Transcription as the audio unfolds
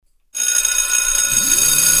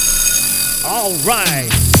All right,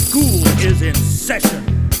 school is in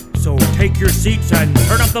session, so take your seats and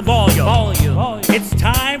turn up the volume. It's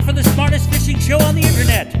time for the smartest fishing show on the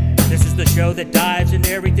internet. This is the show that dives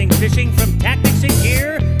into everything fishing, from tactics and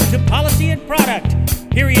gear to policy and product.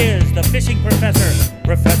 Here he is, the fishing professor,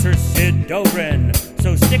 Professor Sid Dobrin.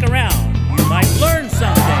 So stick around, you might learn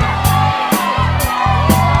something.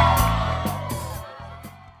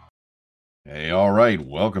 Hey, all right.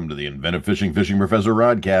 Welcome to the Inventive Fishing Professor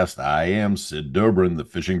Rodcast. I am Sid Dobrin, the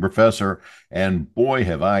fishing professor, and boy,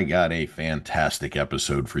 have I got a fantastic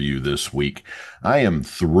episode for you this week. I am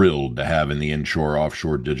thrilled to have in the Inshore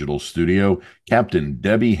Offshore Digital Studio Captain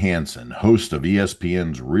Debbie Hanson, host of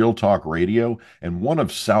ESPN's Real Talk Radio and one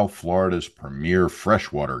of South Florida's premier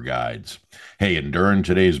freshwater guides. Hey, and during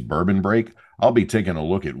today's bourbon break, I'll be taking a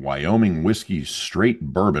look at Wyoming whiskey's straight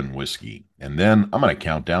bourbon whiskey. And then I'm going to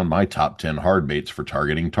count down my top 10 hard baits for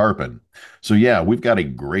targeting tarpon. So yeah, we've got a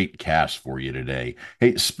great cast for you today.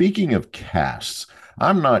 Hey, speaking of casts,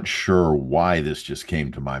 I'm not sure why this just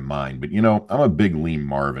came to my mind, but I'm a big Lee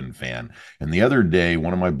Marvin fan. And the other day,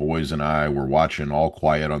 one of my boys and I were watching All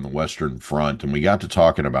Quiet on the Western Front, and we got to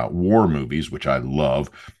talking about war movies, which I love.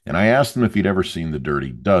 And I asked him if he'd ever seen The Dirty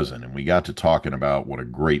Dozen, and we got to talking about what a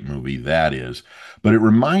great movie that is. But it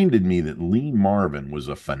reminded me that Lee Marvin was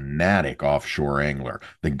a fanatic offshore angler.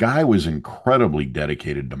 The guy was incredibly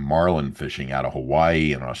dedicated to marlin fishing out of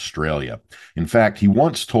Hawaii and Australia. In fact, he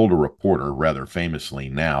once told a reporter, rather famously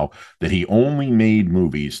now, that he only made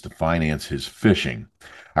movies to finance his fishing.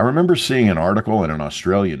 I remember seeing an article in an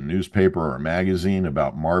Australian newspaper or magazine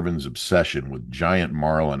about Marvin's obsession with giant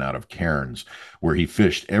marlin out of cairns, where he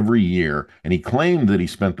fished every year, and he claimed that he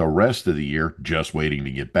spent the rest of the year just waiting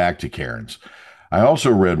to get back to cairns. I also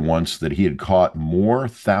read once that he had caught more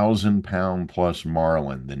 1,000-pound-plus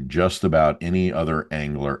marlin than just about any other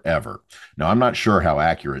angler ever. Now, I'm not sure how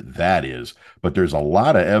accurate that is, but there's a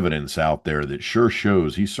lot of evidence out there that sure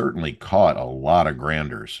shows he certainly caught a lot of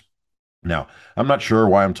granders. Now, I'm not sure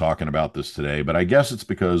why I'm talking about this today, but I guess it's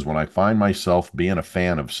because when I find myself being a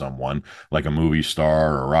fan of someone, like a movie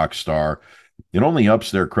star or a rock star, it only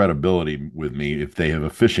ups their credibility with me if they have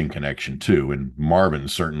a fishing connection too, and Marvin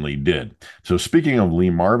certainly did. So speaking of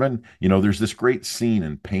Lee Marvin, there's this great scene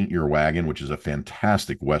in Paint Your Wagon, which is a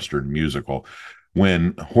fantastic Western musical,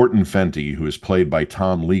 when Horton Fenty, who is played by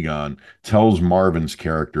Tom Ligon, tells Marvin's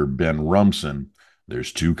character, Ben Rumson,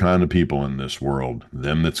 "There's two kind of people in this world,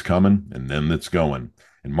 them that's coming and them that's going."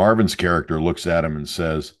 And Marvin's character looks at him and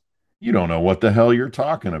says, "You don't know what the hell you're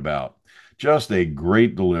talking about." Just a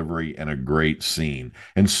great delivery and a great scene.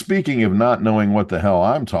 And speaking of not knowing what the hell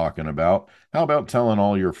I'm talking about, how about telling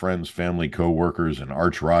all your friends, family, coworkers, and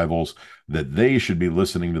arch rivals that they should be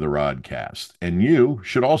listening to the Rodcast? And you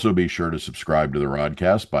should also be sure to subscribe to the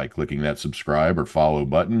Rodcast by clicking that subscribe or follow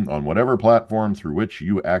button on whatever platform through which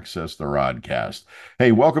you access the Rodcast.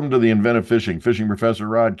 Hey, welcome to the Inventive Fishing Professor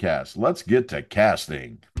Rodcast. Let's get to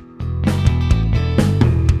casting.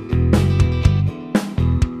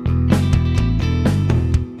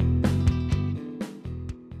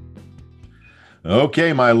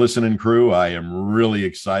 Okay, my listening crew, I am really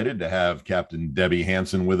excited to have Captain Debbie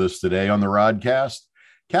Hanson with us today on the Rodcast.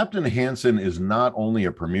 Captain Hanson is not only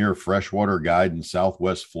a premier freshwater guide in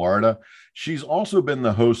Southwest Florida, she's also been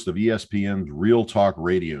the host of ESPN's Real Talk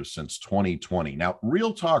Radio since 2020. Now,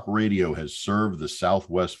 Real Talk Radio has served the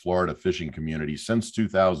Southwest Florida fishing community since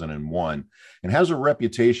 2001 and has a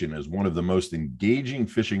reputation as one of the most engaging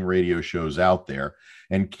fishing radio shows out there.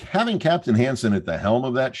 And having Captain Hanson at the helm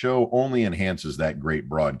of that show only enhances that great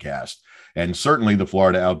broadcast. And certainly the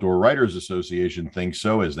Florida Outdoor Writers Association thinks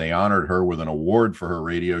so, as they honored her with an award for her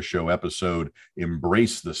radio show episode,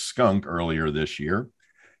 Embrace the Skunk, earlier this year.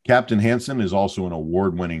 Captain Hanson is also an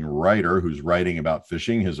award-winning writer whose writing about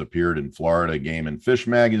fishing has appeared in Florida Game and Fish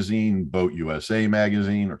magazine, Boat US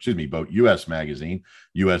magazine,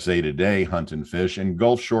 USA Today, Hunt and Fish, and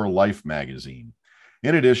Gulf Shore Life magazine.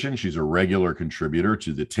 In addition, she's a regular contributor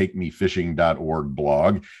to the TakeMeFishing.org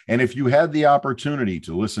blog. And if you had the opportunity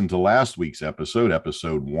to listen to last week's episode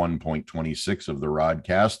 1.26 of the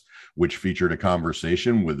Rodcast, which featured a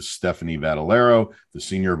conversation with Stephanie Vadalero, the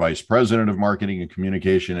Senior Vice President of Marketing and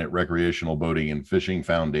Communication at Recreational Boating and Fishing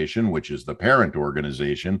Foundation, which is the parent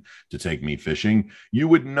organization to Take Me Fishing, you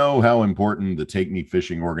would know how important the Take Me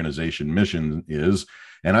Fishing organization mission is.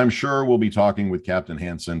 And I'm sure we'll be talking with Captain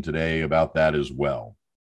Hanson today about that as well.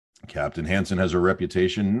 Captain Hanson has a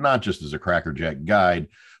reputation not just as a crackerjack guide,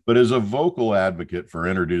 but as a vocal advocate for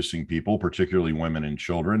introducing people, particularly women and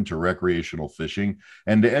children, to recreational fishing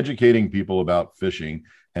and to educating people about fishing.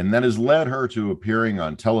 And that has led her to appearing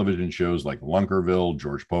on television shows like Lunkerville,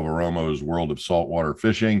 George Poveromo's World of Saltwater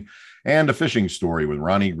Fishing, and A Fishing Story with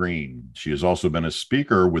Ronnie Green. She has also been a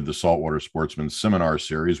speaker with the Saltwater Sportsman Seminar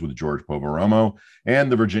Series with George Poveromo and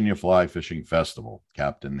the Virginia Fly Fishing Festival.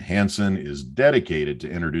 Captain Hanson is dedicated to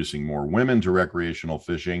introducing more women to recreational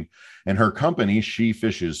fishing, and her company, She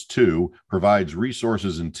Fishes Too, provides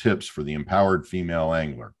resources and tips for the empowered female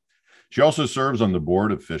angler. She also serves on the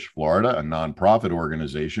board of Fish Florida, a nonprofit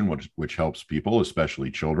organization which helps people,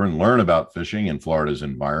 especially children, learn about fishing in Florida's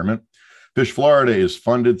environment. Fish Florida is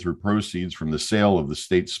funded through proceeds from the sale of the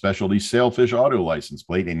state's specialty sailfish auto license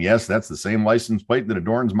plate. And yes, that's the same license plate that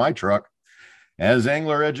adorns my truck. As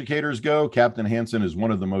angler educators go, Captain Hanson is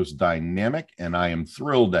one of the most dynamic, and I am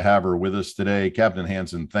thrilled to have her with us today. Captain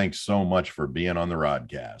Hanson, thanks so much for being on the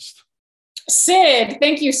Rodcast. Sid,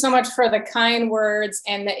 thank you so much for the kind words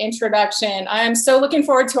and the introduction. I am so looking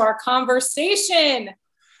forward to our conversation.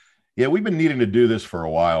 Yeah, we've been needing to do this for a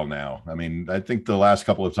while now. I mean, I think the last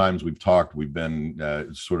couple of times we've talked, we've been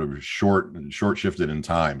sort of short shifted in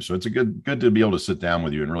time. So it's a good to be able to sit down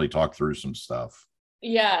with you and really talk through some stuff.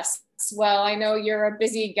 Yes. Well, I know you're a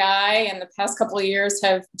busy guy, and the past couple of years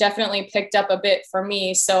have definitely picked up a bit for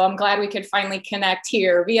me. So I'm glad we could finally connect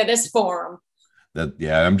here via this forum.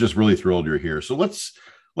 I'm just really thrilled you're here. So let's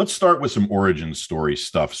start with some origin story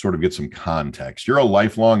stuff, sort of get some context. You're a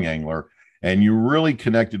lifelong angler, and you really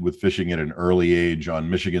connected with fishing at an early age on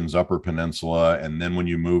Michigan's Upper Peninsula. And then when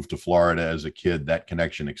you moved to Florida as a kid, that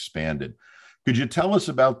connection expanded. Could you tell us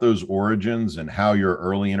about those origins and how your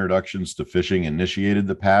early introductions to fishing initiated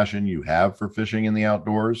the passion you have for fishing in the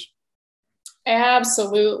outdoors?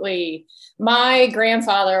 Absolutely. My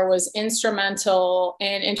grandfather was instrumental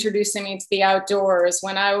in introducing me to the outdoors.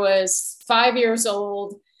 When I was 5 years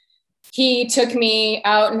old, he took me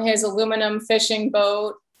out in his aluminum fishing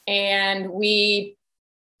boat, and we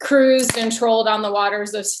cruised and trolled on the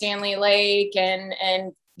waters of Stanley Lake,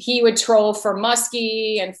 and he would troll for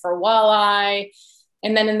muskie and for walleye.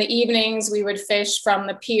 And then in the evenings, we would fish from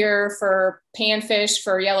the pier for panfish,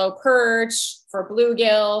 for yellow perch, for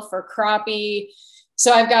bluegill, for crappie.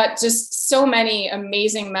 So I've got just so many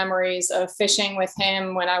amazing memories of fishing with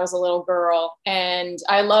him when I was a little girl. And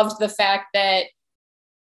I loved the fact that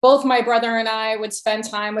both my brother and I would spend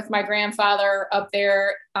time with my grandfather up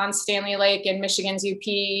there on Stanley Lake in Michigan's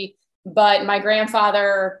UP. But my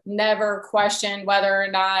grandfather never questioned whether or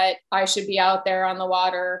not I should be out there on the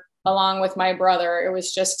water along with my brother. It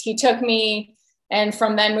was just, he took me. And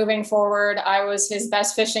from then moving forward, I was his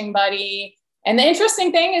best fishing buddy. And the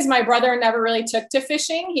interesting thing is my brother never really took to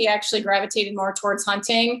fishing. He actually gravitated more towards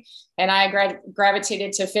hunting, and I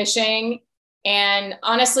gravitated to fishing. And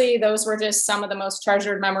honestly, those were just some of the most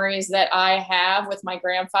treasured memories that I have with my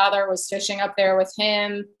grandfather, was fishing up there with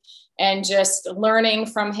him and just learning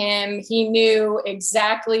from him. He knew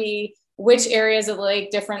exactly which areas of the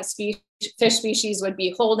lake different fish species would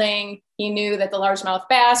be holding. He knew that the largemouth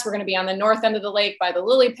bass were going to be on the north end of the lake by the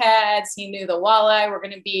lily pads. He knew the walleye were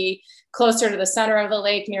going to be closer to the center of the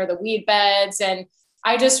lake near the weed beds. And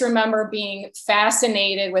I just remember being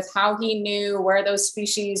fascinated with how he knew where those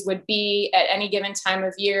species would be at any given time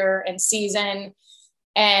of year and season.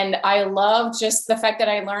 And I loved just the fact that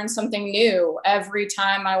I learned something new every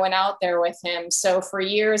time I went out there with him. So for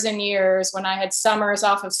years and years, when I had summers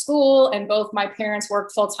off of school and both my parents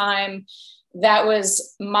worked full time, that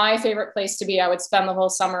was my favorite place to be. I would spend the whole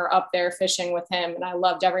summer up there fishing with him, and I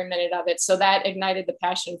loved every minute of it. So that ignited the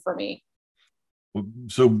passion for me.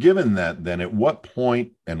 So given that, then at what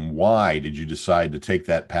point and why did you decide to take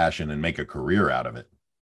that passion and make a career out of it?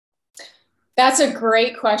 That's a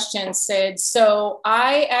great question, Sid. So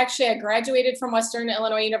I graduated from Western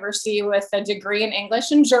Illinois University with a degree in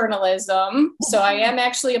English and journalism. So I am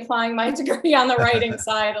actually applying my degree on the writing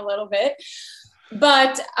side a little bit.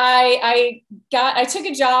 But I took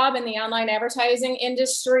a job in the online advertising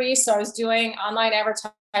industry. So I was doing online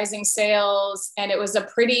advertising sales, and it was a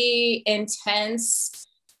pretty intense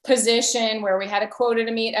position where we had a quota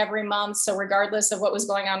to meet every month. So regardless of what was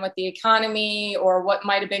going on with the economy or what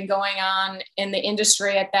might have been going on in the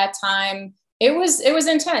industry at that time, it was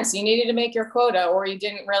intense. You needed to make your quota, or you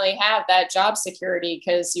didn't really have that job security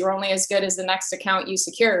because you were only as good as the next account you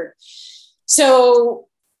secured. So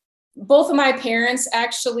both of my parents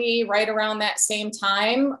actually right around that same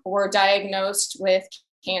time were diagnosed with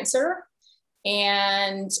cancer.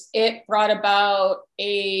 And it brought about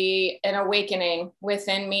an awakening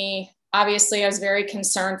within me. Obviously, I was very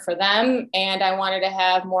concerned for them, and I wanted to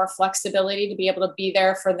have more flexibility to be able to be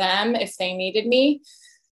there for them if they needed me.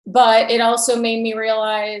 But it also made me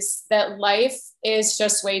realize that life is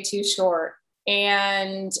just way too short.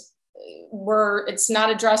 And it's not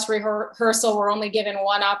a dress rehearsal. We're only given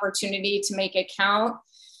one opportunity to make it count.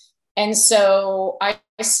 And so I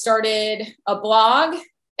started a blog.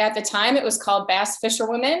 At the time, it was called Bass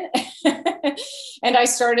Fisherwomen. And I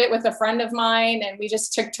started it with a friend of mine, and we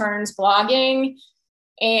just took turns blogging.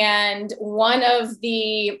 And one of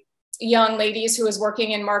the young ladies who was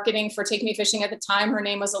working in marketing for Take Me Fishing at the time, her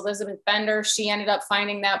name was Elizabeth Bender. She ended up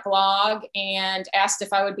finding that blog and asked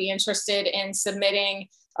if I would be interested in submitting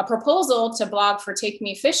a proposal to blog for Take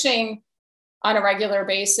Me Fishing on a regular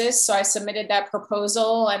basis. So I submitted that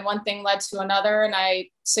proposal, and one thing led to another, and I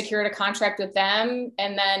secured a contract with them,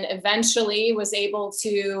 and then eventually was able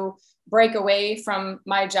to break away from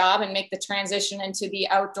my job and make the transition into the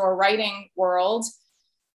outdoor writing world.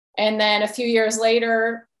 And then a few years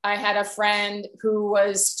later, I had a friend who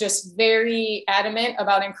was just very adamant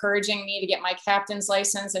about encouraging me to get my captain's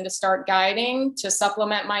license and to start guiding to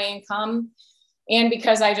supplement my income. And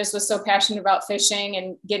because I just was so passionate about fishing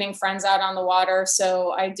and getting friends out on the water.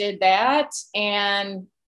 So I did that. And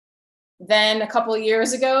then a couple of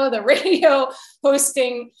years ago, the radio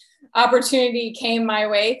hosting opportunity came my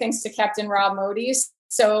way, thanks to Captain Rob Mody's.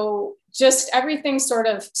 So just everything sort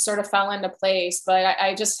of fell into place. But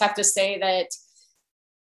I just have to say that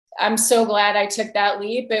I'm so glad I took that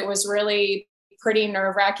leap. It was really pretty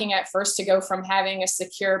nerve-wracking at first to go from having a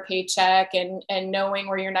secure paycheck and knowing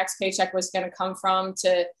where your next paycheck was going to come from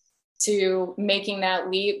to making that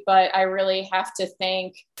leap. But I really have to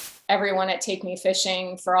thank everyone at Take Me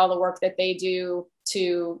Fishing for all the work that they do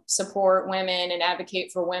to support women and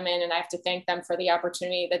advocate for women. And I have to thank them for the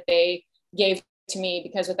opportunity that they gave to me,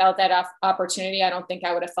 because without that opportunity, I don't think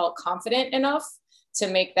I would have felt confident enough to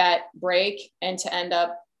make that break and to end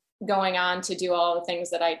up going on to do all the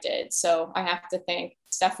things that I did. So I have to thank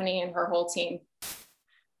Stephanie and her whole team.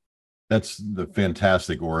 That's the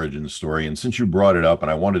fantastic origin story. And since you brought it up,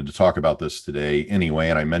 and I wanted to talk about this today anyway,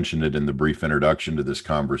 and I mentioned it in the brief introduction to this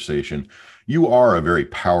conversation, you are a very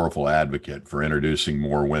powerful advocate for introducing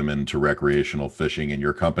more women to recreational fishing, and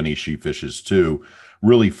your company, She Fishes Too,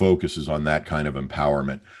 really focuses on that kind of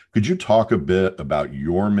empowerment. Could you talk a bit about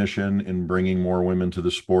your mission in bringing more women to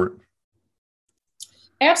the sport?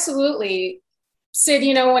 Absolutely. Sid,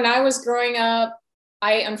 when I was growing up,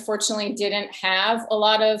 I unfortunately didn't have a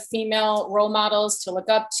lot of female role models to look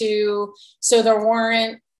up to. So there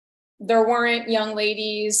weren't young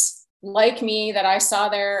ladies like me that I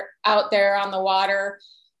saw out there on the water.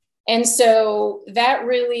 And so that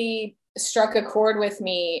really struck a chord with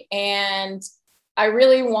me. And I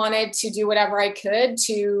really wanted to do whatever I could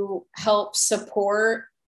to help support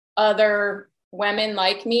other women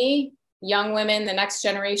like me, young women, the next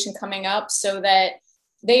generation coming up, so that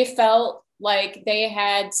they felt like they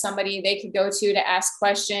had somebody they could go to ask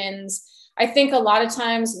questions. I think a lot of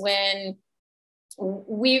times when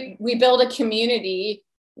we build a community,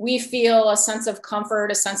 we feel a sense of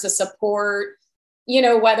comfort, a sense of support,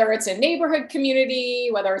 whether it's a neighborhood community,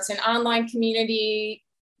 whether it's an online community,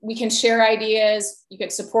 we can share ideas, you can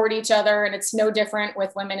support each other, and it's no different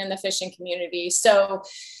with women in the fishing community. So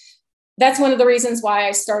that's one of the reasons why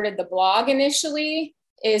I started the blog initially,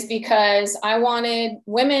 is because I wanted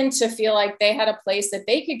women to feel like they had a place that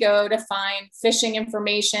they could go to find fishing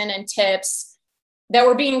information and tips that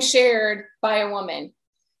were being shared by a woman.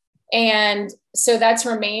 And so that's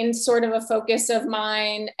remained sort of a focus of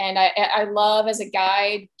mine. And I love, as a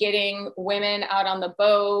guide, getting women out on the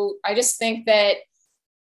boat. I just think that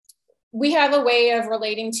we have a way of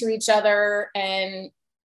relating to each other, and,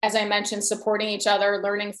 as I mentioned, supporting each other,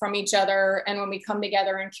 learning from each other. And when we come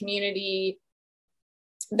together in community,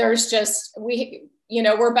 we're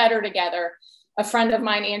better together. A friend of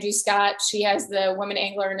mine, Angie Scott, she has the Women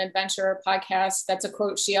Angler and Adventurer podcast. That's a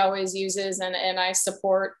quote she always uses. And I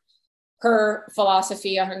support her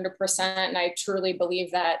philosophy 100%. And I truly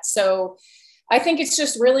believe that. So I think it's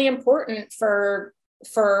just really important for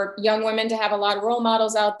young women to have a lot of role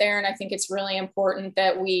models out there. And I think it's really important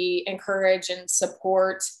that we encourage and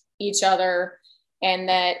support each other, and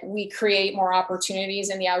that we create more opportunities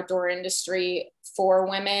in the outdoor industry for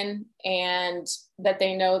women, and that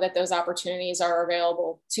they know that those opportunities are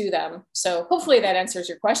available to them. So hopefully that answers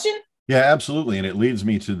your question. Yeah, absolutely. And it leads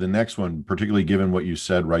me to the next one, particularly given what you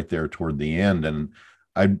said right there toward the end. And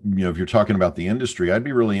if you're talking about the industry, I'd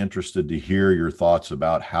be really interested to hear your thoughts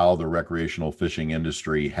about how the recreational fishing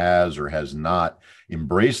industry has or has not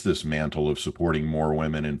embraced this mantle of supporting more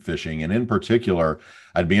women in fishing. And in particular,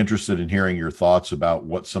 I'd be interested in hearing your thoughts about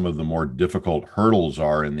what some of the more difficult hurdles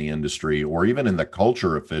are in the industry, or even in the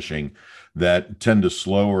culture of fishing, that tend to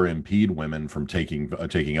slow or impede women from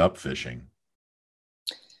taking up fishing.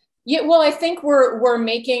 Yeah, well, I think we're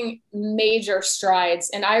making major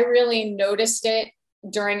strides, and I really noticed it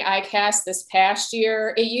during ICAST this past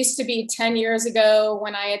year. It used to be 10 years ago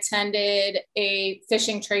when I attended a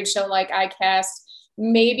fishing trade show like ICAST,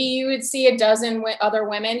 maybe you would see a dozen other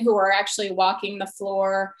women who are actually walking the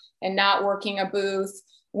floor and not working a booth,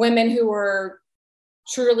 women who were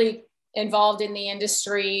truly involved in the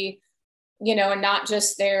industry, and not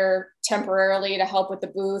just there temporarily to help with the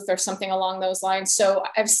booth or something along those lines. So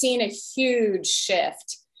I've seen a huge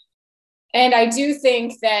shift. And I do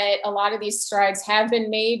think that a lot of these strides have been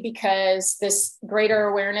made because this greater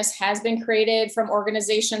awareness has been created from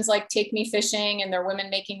organizations like Take Me Fishing and their Women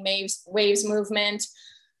Making Waves movement.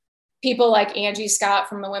 People like Angie Scott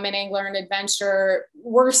from the Women Angler and Adventure.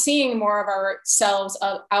 We're seeing more of ourselves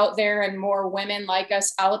out there and more women like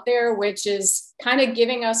us out there, which is kind of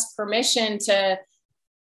giving us permission to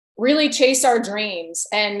really chase our dreams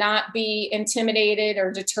and not be intimidated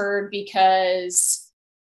or deterred because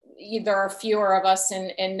there are fewer of us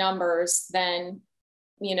in numbers than,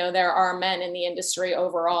 there are men in the industry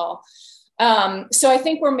overall. So I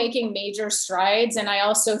think we're making major strides. And I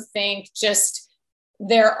also think just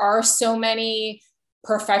there are so many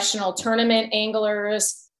professional tournament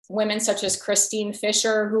anglers, women such as Christine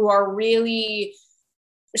Fisher, who are really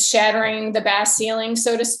shattering the bass ceiling,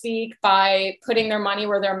 so to speak, by putting their money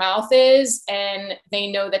where their mouth is. And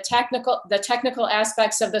they know the technical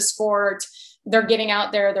aspects of the sport. They're getting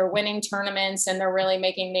out there, they're winning tournaments, and they're really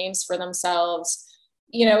making names for themselves,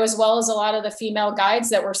 as well as a lot of the female guides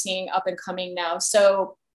that we're seeing up and coming now.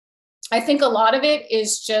 So I think a lot of it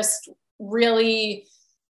is just really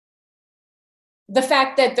the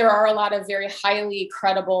fact that there are a lot of very highly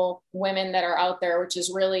credible women that are out there, which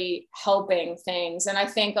is really helping things. And I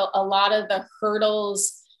think a lot of the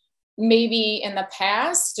hurdles maybe in the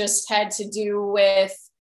past just had to do with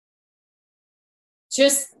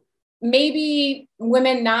just maybe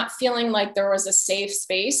women not feeling like there was a safe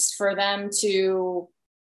space for them to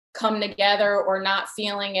come together, or not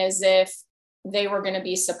feeling as if they were going to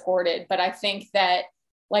be supported. But I think that,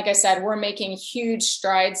 like I said, we're making huge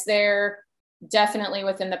strides there. Definitely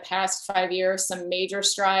within the past 5 years, some major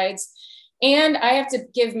strides. And I have to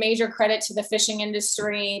give major credit to the fishing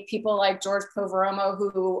industry, people like George Poveromo,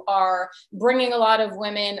 who are bringing a lot of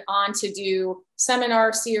women on to do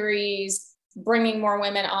seminar series, bringing more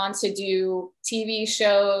women on to do TV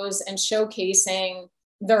shows and showcasing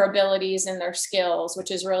their abilities and their skills,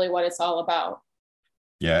 which is really what it's all about.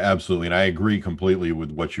 Yeah, absolutely. And I agree completely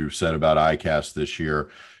with what you said about ICAST this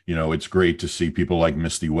year. It's great to see people like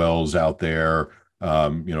Misty Wells out there,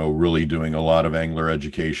 really doing a lot of angler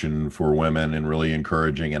education for women and really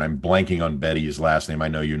encouraging. And I'm blanking on Betty's last name. I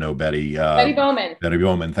know you know Betty. Betty Bowman. Betty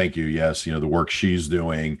Bowman. Thank you. Yes, the work she's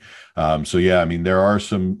doing. So yeah, I mean, there are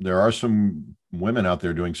some women out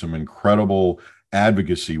there doing some incredible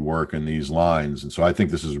advocacy work in these lines. And so I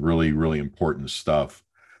think this is really, really important stuff.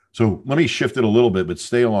 So let me shift it a little bit, but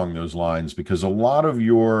stay along those lines, because a lot of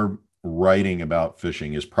your writing about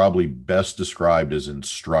fishing is probably best described as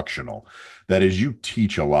instructional. That is, you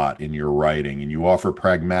teach a lot in your writing and you offer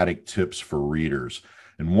pragmatic tips for readers.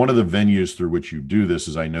 And one of the venues through which you do this,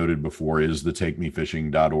 as I noted before, is the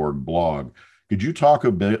takemefishing.org blog. Could you talk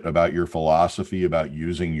a bit about your philosophy about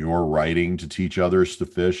using your writing to teach others to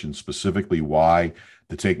fish, and specifically why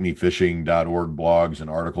the takemefishing.org blogs and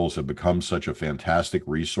articles have become such a fantastic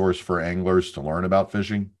resource for anglers to learn about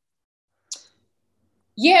fishing?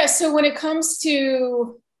 Yeah, so when it comes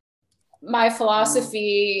to my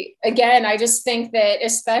philosophy, again, I just think that,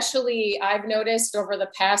 especially I've noticed over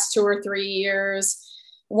the past 2 or 3 years,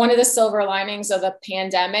 one of the silver linings of the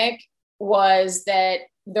pandemic was that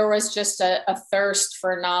there was just a thirst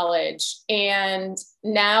for knowledge. And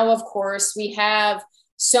now, of course, we have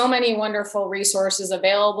so many wonderful resources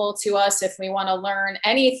available to us if we want to learn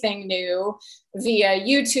anything new via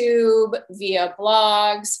YouTube, via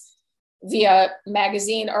blogs, via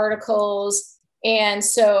magazine articles. And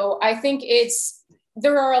so I think there's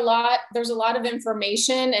a lot of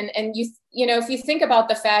information. And if you think about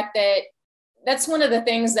the fact that that's one of the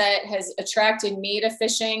things that has attracted me to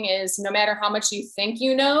fishing, is no matter how much you think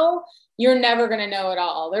you know, you're never going to know it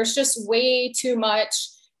all. There's just way too much.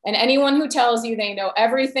 And anyone who tells you they know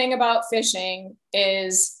everything about fishing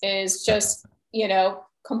is just,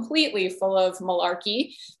 completely full of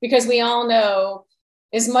malarkey, because we all know,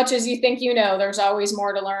 as much as you think you know, there's always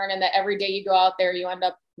more to learn, and that every day you go out there, you end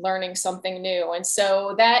up learning something new. And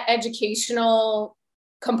so that educational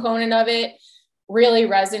component of it really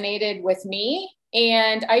resonated with me.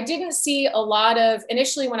 And I didn't see a lot of,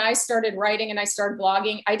 initially when I started writing and I started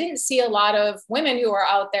blogging, I didn't see a lot of women who are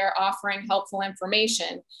out there offering helpful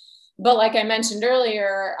information. But like I mentioned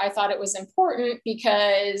earlier, I thought it was important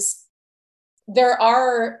because there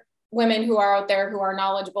are women who are out there who are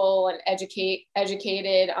knowledgeable and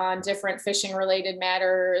educated on different fishing related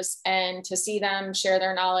matters, and to see them share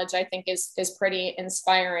their knowledge, I think is pretty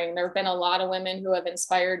inspiring. There have been a lot of women who have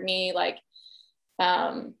inspired me, like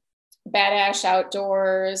Badass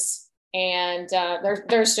Outdoors, and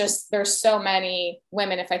there's so many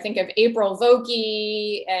women. If I think of April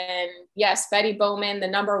Vokey, and yes, Betty Bowman, the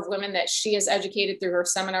number of women that she has educated through her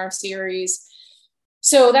seminar series.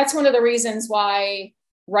 So that's one of the reasons why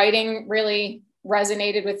writing really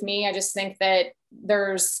resonated with me. I just think that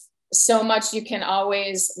there's so much you can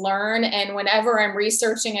always learn. And whenever I'm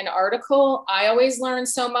researching an article, I always learn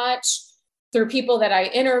so much through people that I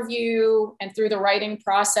interview and through the writing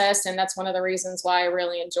process. And that's one of the reasons why I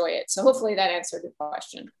really enjoy it. So hopefully that answered your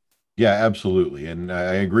question. Yeah, absolutely. And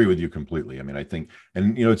I agree with you completely. I mean, I think,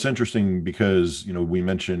 and, it's interesting because, we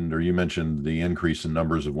mentioned, or you mentioned the increase in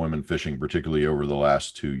numbers of women fishing, particularly over the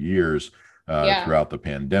last 2 years throughout the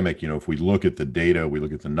pandemic. If we look at the data, we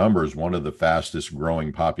look at the numbers, one of the fastest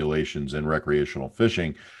growing populations in recreational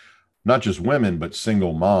fishing, not just women, but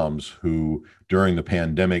single moms who during the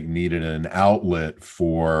pandemic needed an outlet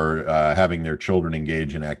for having their children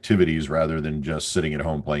engage in activities rather than just sitting at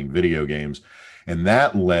home playing video games. And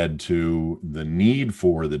that led to the need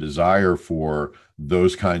for, the desire for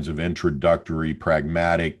those kinds of introductory,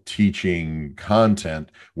 pragmatic teaching content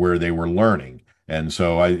where they were learning. And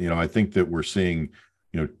so I think that we're seeing,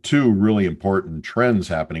 two really important trends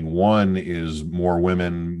happening. One is more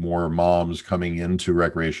women, more moms coming into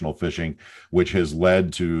recreational fishing, which has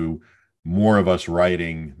led to more of us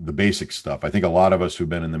writing the basic stuff. I think a lot of us who've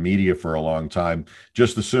been in the media for a long time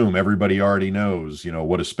just assume everybody already knows,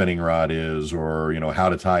 what a spinning rod is, or, how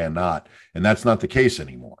to tie a knot. And that's not the case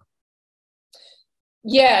anymore.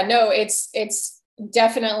 Yeah, no, it's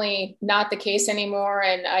definitely not the case anymore.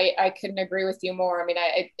 And I couldn't agree with you more. I mean,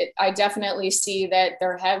 I definitely see that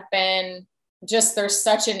there's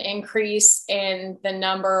such an increase in the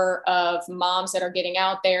number of moms that are getting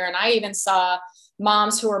out there. And I even saw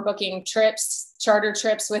moms who are booking charter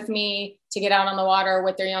trips with me to get out on the water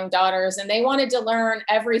with their young daughters. And they wanted to learn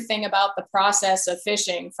everything about the process of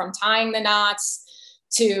fishing, from tying the knots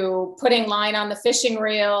to putting line on the fishing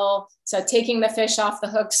reel, to taking the fish off the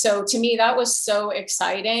hook. So to me, that was so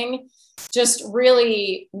exciting. Just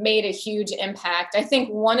really made a huge impact. I think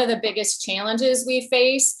one of the biggest challenges we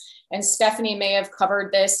face, and Stephanie may have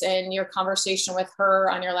covered this in your conversation with her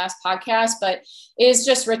on your last podcast, but is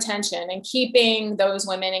just retention and keeping those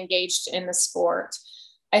women engaged in the sport.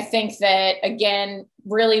 I think that, again,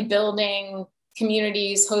 really building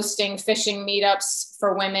communities, hosting fishing meetups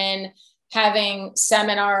for women, having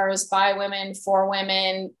seminars by women for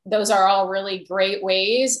women, those are all really great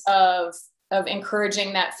ways of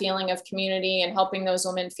encouraging that feeling of community and helping those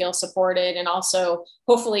women feel supported, and also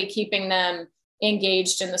hopefully keeping them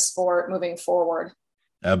engaged in the sport moving forward.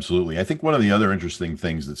 Absolutely. I think one of the other interesting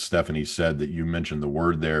things that Stephanie said, that you mentioned the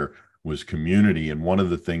word there, was community. And one of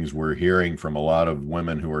the things we're hearing from a lot of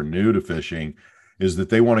women who are new to fishing is that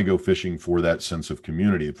they want to go fishing for that sense of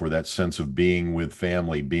community, for that sense of being with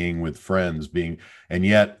family, being with friends, and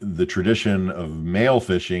yet the tradition of male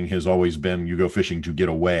fishing has always been, you go fishing to get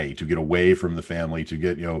away from the family, to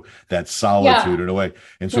get, that solitude in a way.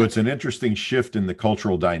 And so it's an interesting shift in the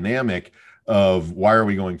cultural dynamic of, why are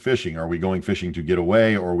we going fishing? Are we going fishing to get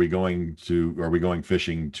away, or are we going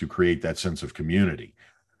fishing to create that sense of community?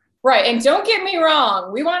 Right. And don't get me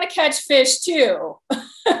wrong, we want to catch fish too.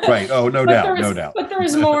 Right. Oh, no doubt. But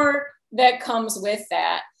there's more that comes with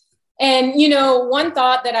that. And, one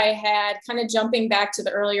thought that I had, kind of jumping back to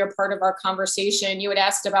the earlier part of our conversation, you had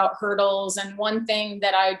asked about hurdles. And one thing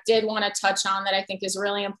that I did want to touch on that I think is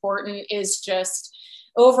really important is just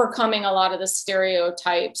overcoming a lot of the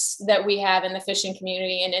stereotypes that we have in the fishing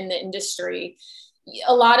community and in the industry.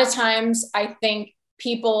 A lot of times I think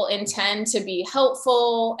people intend to be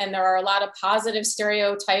helpful, and there are a lot of positive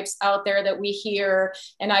stereotypes out there that we hear.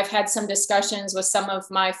 And I've had some discussions with some of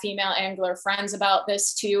my female angler friends about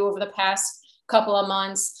this too over the past couple of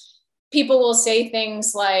months. People will say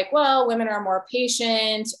things like, well, women are more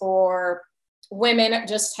patient, or women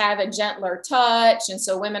just have a gentler touch, and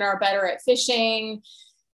so women are better at fishing.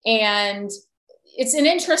 And it's an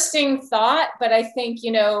interesting thought, but I think,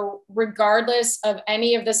 regardless of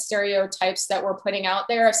any of the stereotypes that we're putting out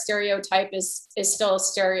there, a stereotype is still a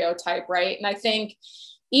stereotype, right? And I think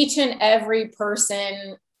each and every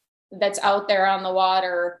person that's out there on the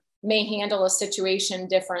water may handle a situation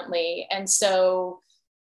differently. And so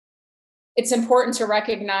it's important to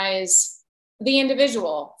recognize the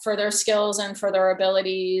individual for their skills and for their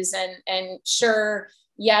abilities. And sure,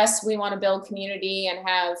 yes, we want to build community and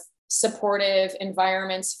have supportive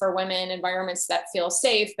environments for women, environments that feel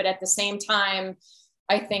safe. But at the same time,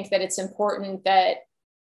 I think that it's important that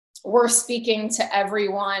we're speaking to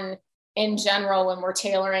everyone in general when we're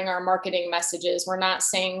tailoring our marketing messages. We're not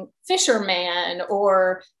saying fisherman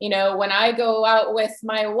or, when I go out with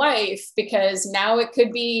my wife, because now it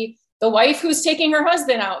could be the wife who's taking her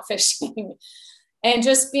husband out fishing. And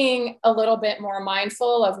just being a little bit more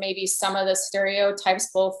mindful of maybe some of the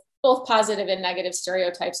stereotypes, both positive and negative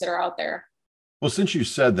stereotypes that are out there. Well, since you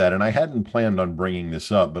said that, and I hadn't planned on bringing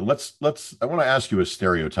this up, but I want to ask you a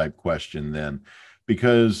stereotype question then,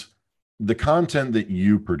 because the content that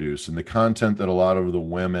you produce and the content that a lot of the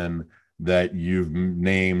women that you've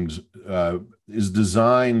named is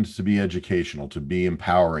designed to be educational, to be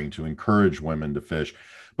empowering, to encourage women to fish.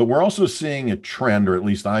 But we're also seeing a trend, or at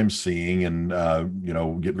least I'm seeing,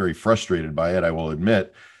 and get very frustrated by it, I will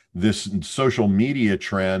admit, this social media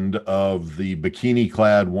trend of the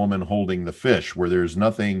bikini-clad woman holding the fish, where there's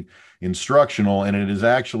nothing instructional, and it is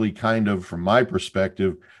actually kind of, from my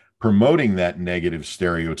perspective, promoting that negative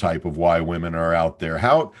stereotype of why women are out there.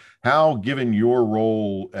 How, given your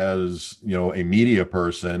role as, a media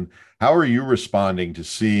person, how are you responding to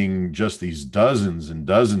seeing just these dozens and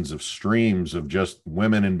dozens of streams of just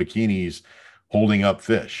women in bikinis holding up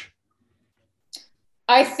fish?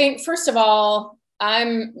 I think, first of all,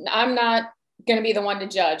 I'm not going to be the one to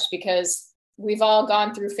judge, because we've all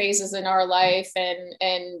gone through phases in our life,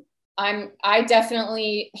 and I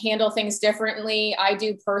definitely handle things differently. I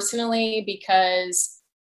do personally, because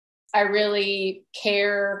I really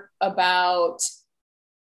care about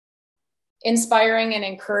inspiring and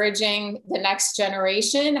encouraging the next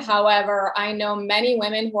generation. However, I know many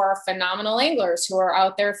women who are phenomenal anglers who are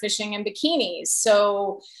out there fishing in bikinis.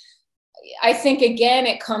 So I think, again,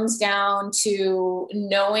 it comes down to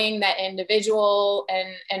knowing that individual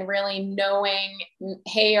and really knowing,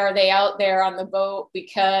 hey, are they out there on the boat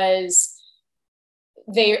because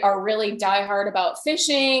they are really diehard about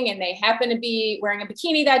fishing and they happen to be wearing a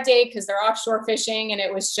bikini that day because they're offshore fishing, and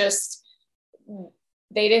it was just,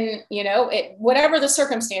 they didn't, whatever the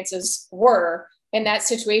circumstances were in that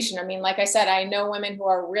situation. I mean, like I said, I know women who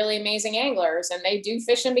are really amazing anglers and they do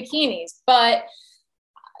fish in bikinis, but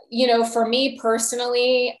for me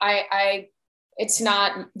personally, it's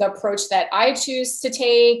not the approach that I choose to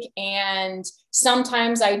take. And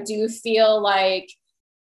sometimes I do feel like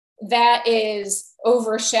that is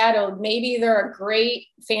overshadowed. Maybe they're a great,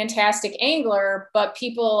 fantastic angler, but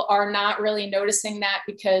people are not really noticing that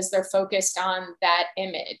because they're focused on that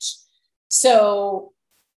image. So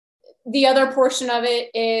the other portion of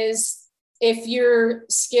it is, if you're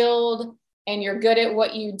skilled and you're good at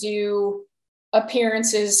what you do,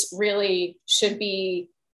 appearances really should be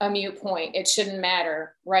a moot point. It shouldn't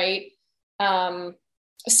matter, right?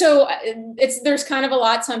 So there's kind of a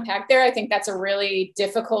lot to unpack there. I think that's a really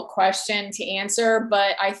difficult question to answer,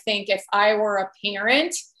 but I think if I were a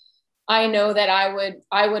parent, I know that I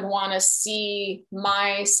would want to see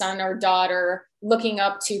my son or daughter looking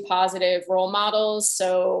up to positive role models.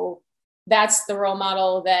 So that's the role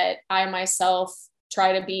model that I myself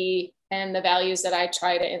try to be, and the values that I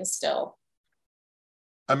try to instill.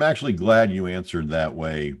 I'm actually glad you answered that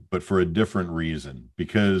way, but for a different reason,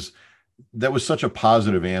 because that was such a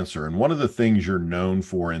positive answer. And one of the things you're known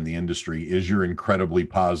for in the industry is your incredibly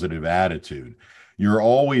positive attitude. You're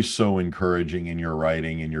always so encouraging in your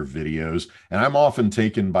writing and your videos. And I'm often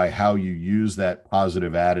taken by how you use that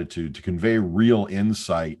positive attitude to convey real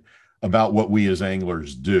insight about what we as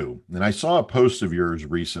anglers do. And I saw a post of yours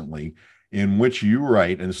recently in which you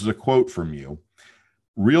write, and this is a quote from you: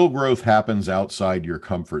 "Real growth happens outside your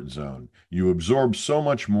comfort zone. You absorb so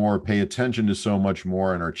much more, pay attention to so much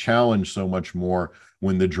more, and are challenged so much more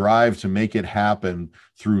when the drive to make it happen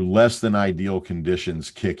through less than ideal conditions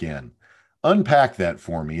kick in." Unpack that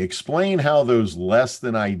for me. Explain how those less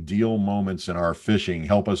than ideal moments in our fishing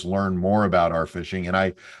help us learn more about our fishing. And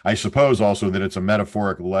I suppose also that it's a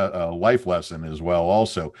metaphoric life lesson as well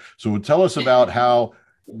also. So tell us about how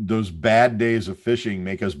those bad days of fishing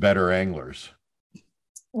make us better anglers.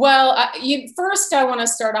 Well, first I want to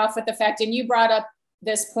start off with the fact, and you brought up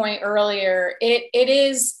this point earlier, it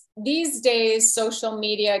is, these days, social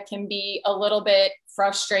media can be a little bit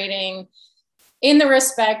frustrating in the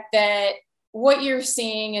respect that what you're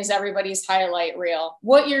seeing is everybody's highlight reel.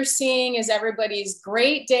 What you're seeing is everybody's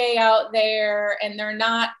great day out there, and they're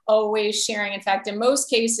not always sharing. In fact, in most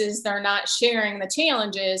cases, they're not sharing the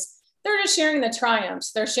challenges. They're just sharing the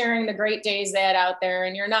triumphs. They're sharing the great days they had out there,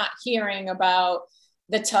 and you're not hearing about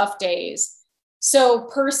the tough days. So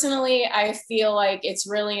personally, I feel like it's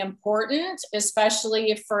really important,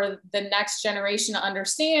 especially for the next generation to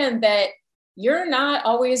understand that you're not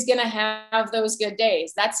always going to have those good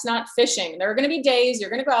days. That's not fishing. There are going to be days you're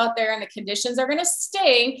going to go out there and the conditions are going to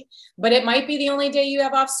stink, but it might be the only day you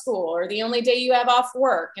have off school or the only day you have off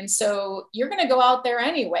work. And so you're going to go out there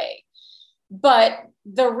anyway. But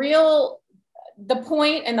the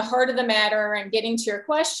point and the heart of the matter, and getting to your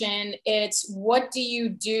question, it's what do you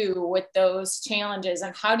do with those challenges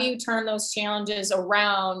and how do you turn those challenges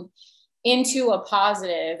around into a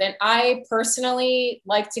positive? And I personally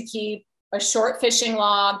like to keep a short fishing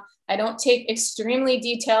log. I don't take extremely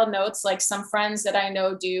detailed notes like some friends that I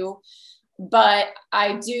know do, but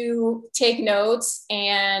I do take notes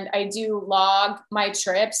and I do log my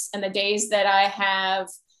trips, and the days that I have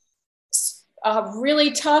a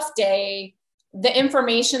really tough day, the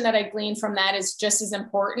information that I glean from that is just as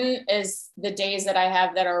important as the days that I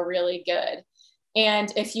have that are really good.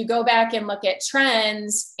 And if you go back and look at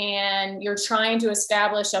trends and you're trying to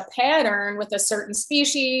establish a pattern with a certain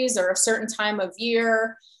species or a certain time of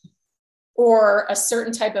year or a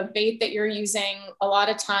certain type of bait that you're using, a lot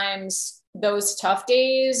of times those tough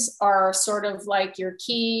days are sort of like your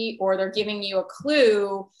key, or they're giving you a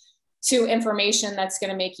clue to information that's going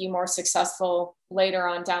to make you more successful later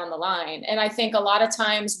on down the line. And I think a lot of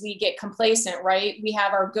times we get complacent, right? We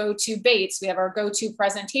have our go-to baits, we have our go-to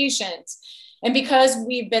presentations. And because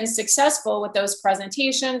we've been successful with those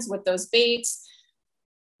presentations, with those baits,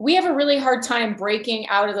 we have a really hard time breaking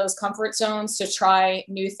out of those comfort zones to try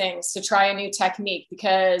new things, to try a new technique,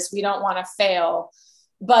 because we don't want to fail.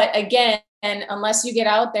 But again, unless you get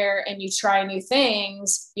out there and you try new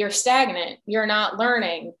things, you're stagnant, you're not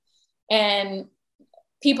learning. And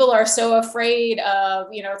people are so afraid of,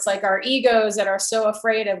 it's like our egos that are so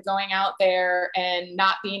afraid of going out there and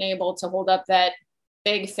not being able to hold up that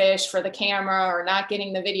big fish for the camera or not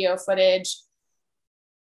getting the video footage.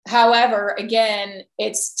 However, again,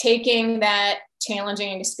 it's taking that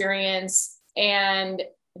challenging experience and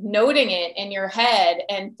noting it in your head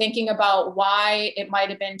and thinking about why it might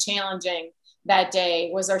have been challenging that day.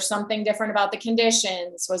 Was there something different about the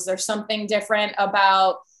conditions? Was there something different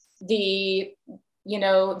about the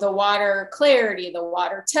water clarity, the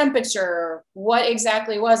water temperature? What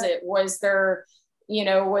exactly was it? Was there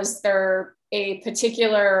a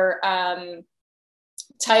particular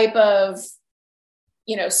type of,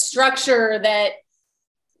 structure that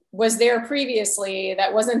was there previously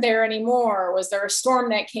that wasn't there anymore? Was there a storm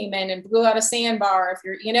that came in and blew out a sandbar?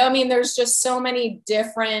 There's just so many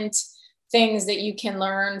different things that you can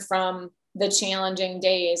learn from the challenging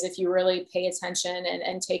days if you really pay attention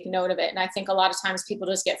and take note of it. And I think a lot of times people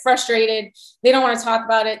just get frustrated. They don't want to talk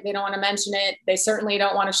about it. They don't want to mention it. They certainly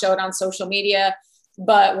don't want to show it on social media,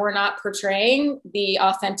 but we're not portraying the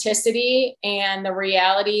authenticity and the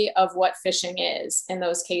reality of what fishing is in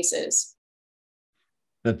those cases.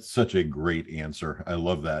 That's such a great answer. I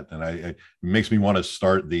love that. And it makes me want to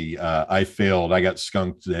start the I failed, I got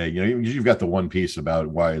skunked today. You've got the one piece about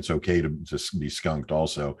why it's okay to be skunked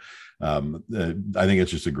also. I think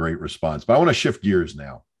it's just a great response. But I want to shift gears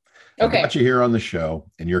now. Okay. I got you here on the show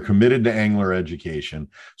and you're committed to angler education.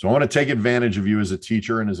 So I want to take advantage of you as a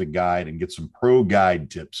teacher and as a guide and get some pro guide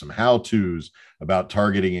tips, some how-tos about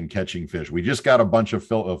targeting and catching fish. We just got a bunch of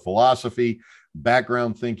philosophy,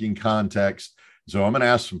 background thinking, context. So I'm going to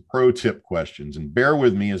ask some pro tip questions, and bear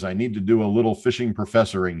with me as I need to do a little fishing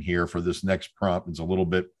professoring here for this next prompt. It's a little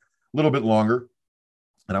bit longer.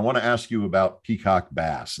 And I want to ask you about peacock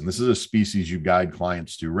bass. And this is a species you guide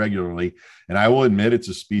clients to regularly. And I will admit it's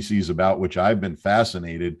a species about which I've been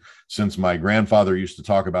fascinated since my grandfather used to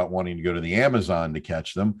talk about wanting to go to the Amazon to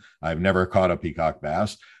catch them. I've never caught a peacock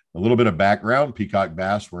bass. A little bit of background: peacock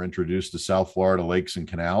bass were introduced to South Florida lakes and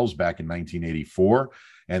canals back in 1984.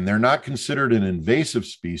 And they're not considered an invasive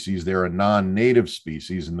species. They're a non-native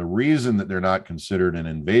species. And the reason that they're not considered an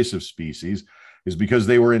invasive species is because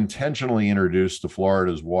they were intentionally introduced to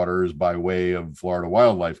Florida's waters by way of Florida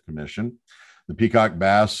Wildlife Commission. The peacock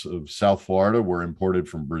bass of South Florida were imported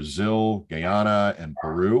from Brazil, Guyana, and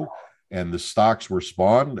Peru, and the stocks were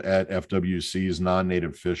spawned at FWC's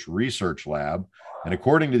Non-Native Fish Research Lab. And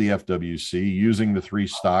according to the FWC, using the three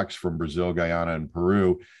stocks from Brazil, Guyana, and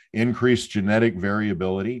Peru increased genetic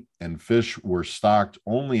variability, and fish were stocked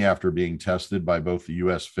only after being tested by both the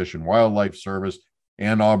U.S. Fish and Wildlife Service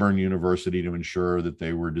and Auburn University to ensure that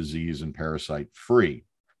they were disease and parasite free.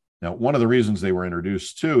 Now, one of the reasons they were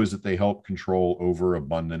introduced too is that they help control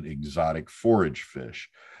overabundant exotic forage fish.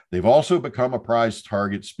 They've also become a prized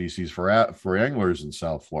target species for anglers in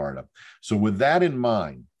South Florida. So with that in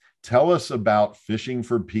mind, tell us about fishing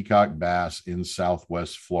for peacock bass in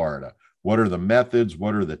Southwest Florida. What are the methods?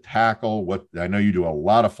 What are the tackle? What, I know you do a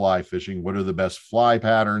lot of fly fishing. What are the best fly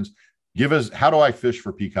patterns? Give us, how do I fish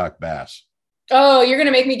for peacock bass? Oh, you're going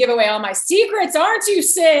to make me give away all my secrets, aren't you,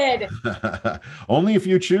 Sid? Only if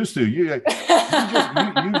you choose to. You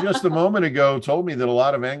just a moment ago told me that a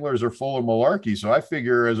lot of anglers are full of malarkey. So I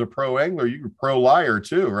figure as a pro angler, you're a pro liar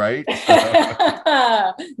too, right?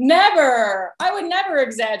 Never. I would never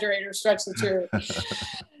exaggerate or stretch the truth.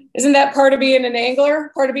 Isn't that part of being an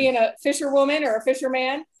angler? Part of being a fisherwoman or a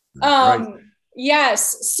fisherman? Right.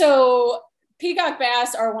 Yes. So peacock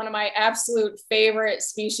bass are one of my absolute favorite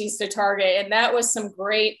species to target. And that was some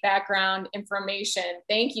great background information.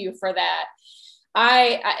 Thank you for that.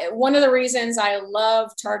 One of the reasons I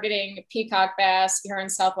love targeting peacock bass here in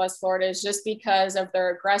Southwest Florida is just because of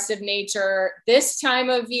their aggressive nature this time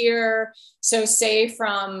of year. So say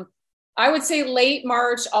from, I would say late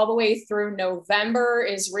March all the way through November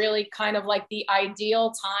is really kind of like the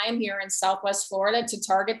ideal time here in Southwest Florida to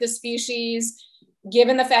target the species.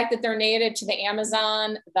 Given the fact that they're native to the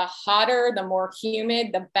Amazon, the hotter, the more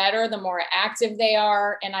humid, the better, the more active they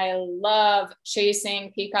are. And I love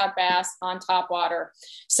chasing peacock bass on topwater.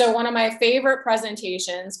 So one of my favorite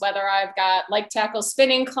presentations, whether I've got light tackle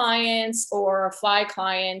spinning clients or fly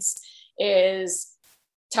clients, is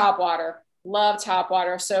topwater. Love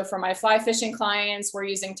topwater. So for my fly fishing clients, we're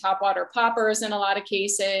using topwater poppers in a lot of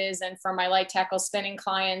cases. And for my light tackle spinning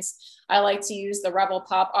clients, I like to use the Rebel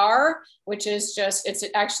Pop R, which is just, it's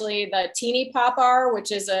actually the teeny Pop R,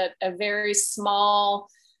 which is a very small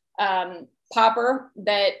popper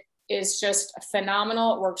that is just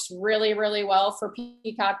phenomenal. It works really, really well for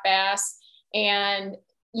peacock bass. And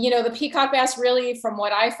you know, the peacock bass really, from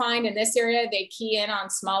what I find in this area, they key in on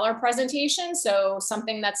smaller presentations. So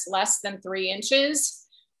something that's less than 3 inches.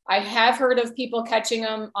 I have heard of people catching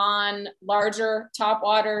them on larger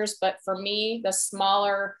topwaters, but for me, the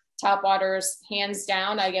smaller topwaters, hands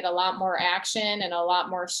down, I get a lot more action and a lot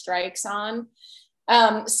more strikes on.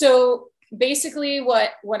 So basically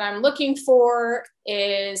what I'm looking for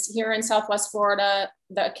is here in Southwest Florida,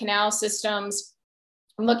 the canal systems.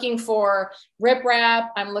 I'm looking for riprap.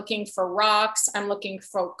 I'm looking for rocks. I'm looking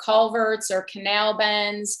for culverts or canal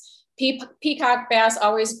bends. Peacock bass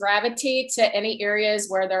always gravitate to any areas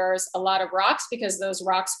where there's a lot of rocks because those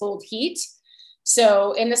rocks hold heat.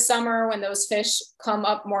 So in the summer, when those fish come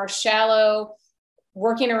up more shallow,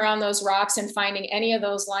 working around those rocks and finding any of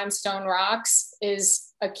those limestone rocks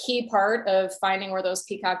is a key part of finding where those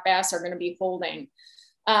peacock bass are going to be holding.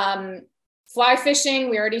 Fly fishing,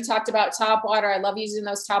 we already talked about topwater. I love using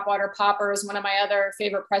those topwater poppers. One of my other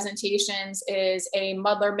favorite presentations is a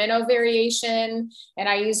muddler minnow variation. And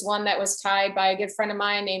I use one that was tied by a good friend of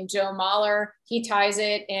mine named Joe Mahler. He ties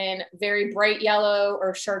it in very bright yellow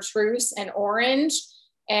or chartreuse and orange.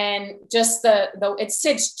 And just it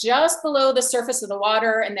sits just below the surface of the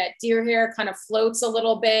water and that deer hair kind of floats a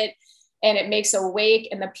little bit and it makes a wake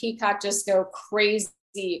and the peacock just go crazy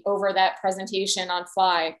over that presentation on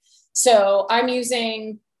fly. So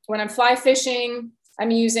when I'm fly fishing, I'm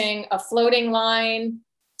using a floating line,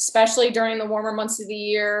 especially during the warmer months of the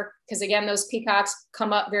year, because again, those peacocks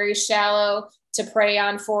come up very shallow to prey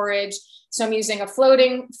on forage. So I'm using a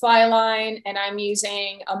floating fly line and I'm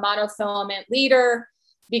using a monofilament leader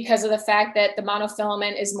because of the fact that the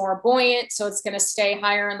monofilament is more buoyant. So it's going to stay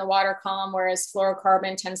higher in the water column, whereas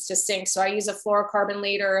fluorocarbon tends to sink. So I use a fluorocarbon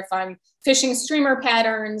leader if I'm fishing streamer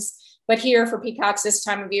patterns. But here for peacocks this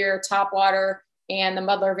time of year, topwater and the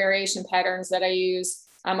muddler variation patterns that I use,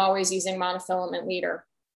 I'm always using monofilament leader.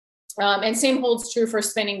 And same holds true for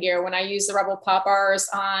spinning gear. When I use the Rebel Pop R's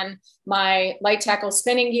on my light tackle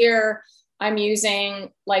spinning gear, I'm using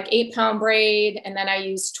like 8-pound braid, and then I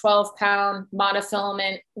use 12-pound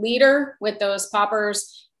monofilament leader with those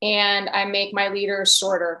poppers, and I make my leaders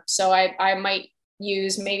shorter. So I might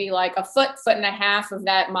use maybe like a foot and a half of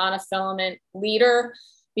that monofilament leader,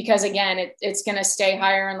 because again, it's going to stay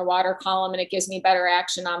higher in the water column and it gives me better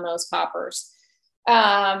action on those poppers.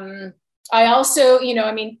 I also,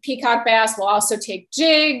 peacock bass will also take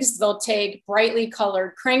jigs. They'll take brightly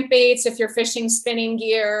colored crankbaits if you're fishing spinning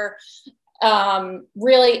gear.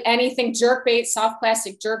 Really anything, jerk baits, soft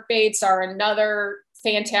plastic jerk baits are another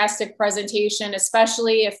fantastic presentation,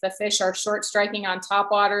 especially if the fish are short striking on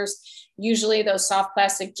topwaters. Usually those soft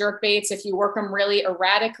plastic jerk baits, if you work them really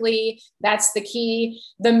erratically, that's the key.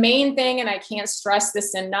 The main thing, and I can't stress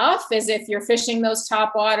this enough, is if you're fishing those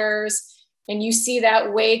topwaters and you see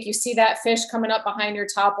that wake, you see that fish coming up behind your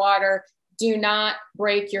topwater, do not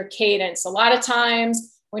break your cadence. A lot of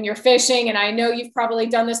times when you're fishing, and I know you've probably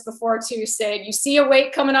done this before too, Sid, you see a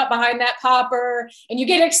weight coming up behind that popper and you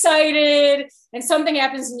get excited and something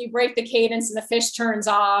happens and you break the cadence and the fish turns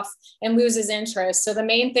off and loses interest. So the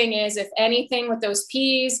main thing is, if anything with those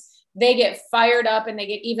peas, they get fired up and they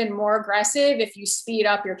get even more aggressive if you speed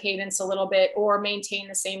up your cadence a little bit or maintain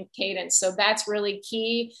the same cadence. So that's really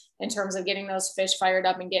key in terms of getting those fish fired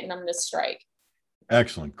up and getting them to strike.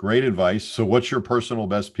 Excellent. Great advice. So what's your personal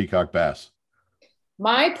best peacock bass?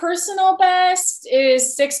 My personal best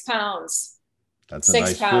is 6 pounds. That's a 6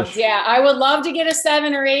 nice pounds. fish. Yeah. I would love to get a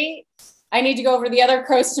 7 or 8. I need to go over to the other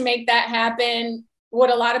coast to make that happen. What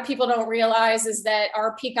a lot of people don't realize is that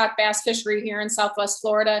our peacock bass fishery here in Southwest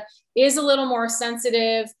Florida is a little more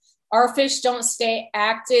sensitive. Our fish don't stay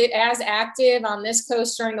active on this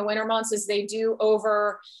coast during the winter months as they do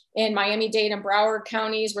over in Miami-Dade and Broward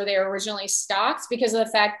counties where they were originally stocked, because of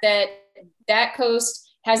the fact that that coast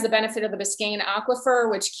has the benefit of the Biscayne aquifer,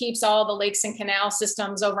 which keeps all the lakes and canal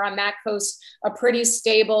systems over on that coast a pretty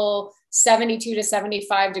stable 72 to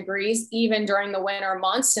 75 degrees, even during the winter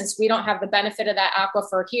months. Since we don't have the benefit of that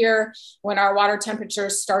aquifer here, when our water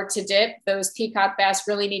temperatures start to dip, those peacock bass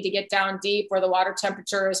really need to get down deep where the water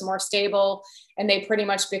temperature is more stable and they pretty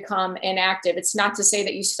much become inactive. It's not to say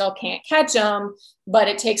that you still can't catch them, but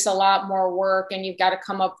it takes a lot more work and you've got to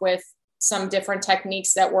come up with some different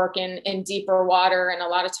techniques that work in deeper water. And a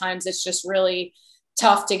lot of times it's just really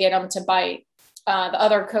tough to get them to bite. The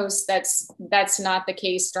other coast, that's not the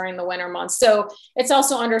case during the winter months. So it's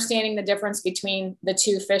also understanding the difference between the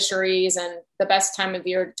two fisheries and the best time of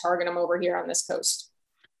year to target them over here on this coast.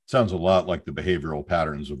 Sounds a lot like the behavioral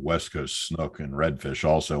patterns of West Coast snook and redfish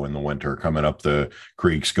also in the winter, coming up the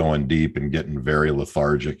creeks, going deep and getting very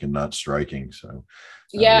lethargic and not striking. So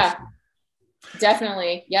yeah,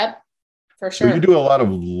 definitely. Yep. For sure. So you do a lot of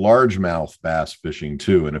largemouth bass fishing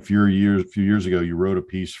too. And a few years ago, you wrote a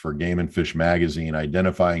piece for Game and Fish magazine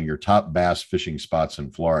identifying your top bass fishing spots in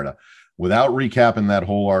Florida. Without recapping that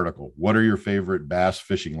whole article, what are your favorite bass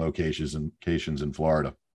fishing locations in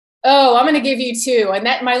Florida? Oh, I'm going to give you 2. And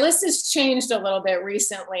that my list has changed a little bit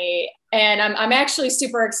recently. And I'm actually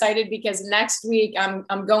super excited because next week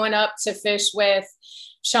I'm going up to fish with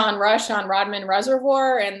Sean Rush on Rodman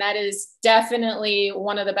Reservoir. And that is definitely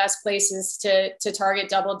one of the best places to target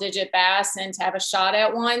double-digit bass and to have a shot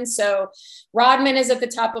at one. So Rodman is at the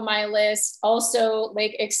top of my list. Also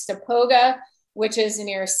Lake Ixtapoga, which is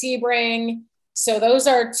near Sebring. So those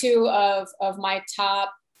are 2 of my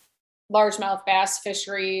top largemouth bass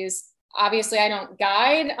fisheries. Obviously, I don't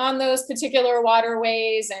guide on those particular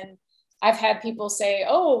waterways. And I've had people say,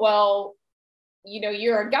 oh, well,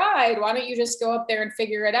 you're a guide. Why don't you just go up there and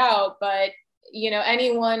figure it out? But,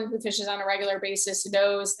 anyone who fishes on a regular basis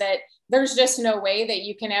knows that there's just no way that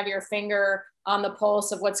you can have your finger on the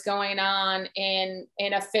pulse of what's going on in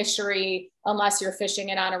a fishery unless you're fishing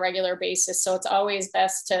it on a regular basis. So it's always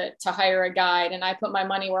best to hire a guide. And I put my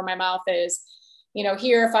money where my mouth is.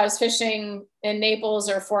 Here, if I was fishing in Naples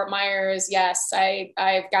or Fort Myers, yes,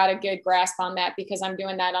 I've got a good grasp on that because I'm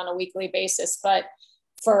doing that on a weekly basis. But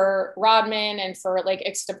for Rodman and for Lake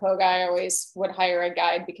Ixtapoga, I always would hire a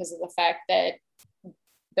guide because of the fact that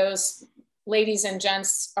those ladies and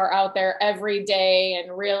gents are out there every day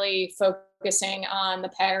and really focusing on the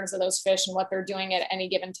patterns of those fish and what they're doing at any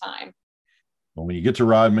given time. Well, when you get to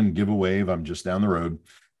Rodman, give a wave. I'm just down the road.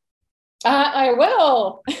 I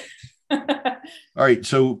will. All right.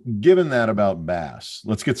 So given that about bass,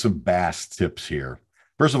 let's get some bass tips here.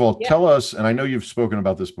 First of all, Tell us, and I know you've spoken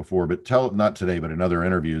about this before, but not today, but in other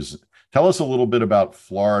interviews, tell us a little bit about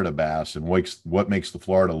Florida bass and what makes the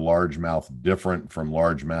Florida largemouth different from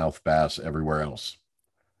largemouth bass everywhere else.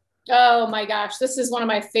 Oh my gosh, this is one of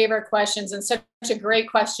my favorite questions and such a great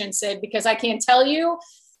question, Sid, because I can't tell you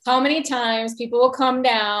how many times people will come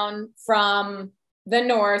down from the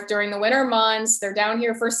north during the winter months. They're down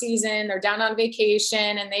here for season, they're down on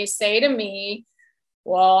vacation, and they say to me,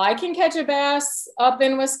 well, I can catch a bass up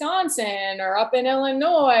in Wisconsin or up in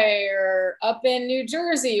Illinois or up in New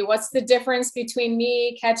Jersey. What's the difference between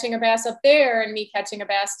me catching a bass up there and me catching a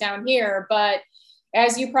bass down here? But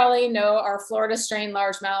as you probably know, our Florida strain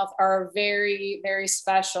largemouth are very, very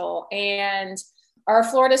special. And our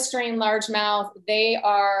Florida strain largemouth, they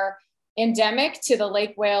are endemic to the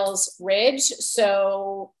Lake Wales Ridge.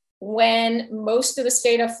 So when most of the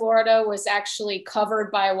state of Florida was actually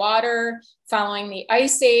covered by water following the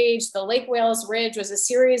Ice Age, the Lake Wales Ridge was a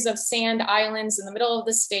series of sand islands in the middle of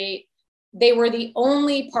the state. They were the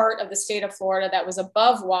only part of the state of Florida that was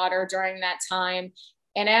above water during that time.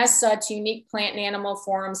 And as such, unique plant and animal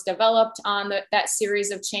forms developed on that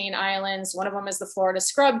series of chain islands. One of them is the Florida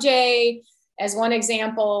scrub jay. As one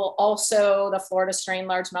example, also the Florida strain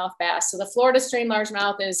largemouth bass. So the Florida strain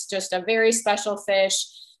largemouth is just a very special fish.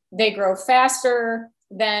 They grow faster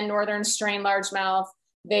than northern strain largemouth.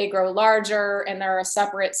 They grow larger, and they're a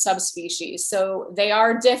separate subspecies. So they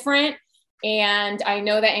are different. And I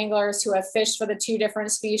know that anglers who have fished for the two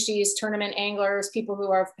different species, tournament anglers, people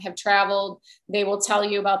who have traveled, they will tell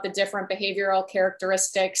you about the different behavioral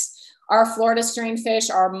characteristics. Our Florida strain fish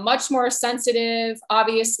are much more sensitive,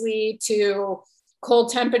 obviously, to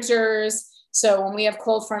cold temperatures. So when we have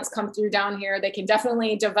cold fronts come through down here, they can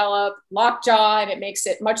definitely develop lockjaw, and it makes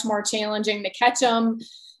it much more challenging to catch them.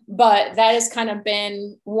 But that has kind of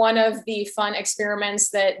been one of the fun experiments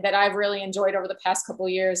that I've really enjoyed over the past couple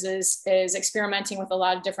of years is experimenting with a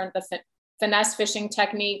lot of different finesse fishing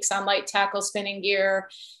techniques on light tackle spinning gear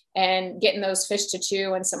and getting those fish to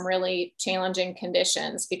chew in some really challenging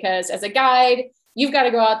conditions. Because as a guide, you've got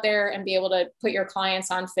to go out there and be able to put your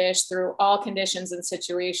clients on fish through all conditions and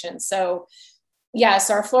situations. So yes,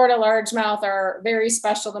 our Florida largemouth are very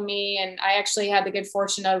special to me. And I actually had the good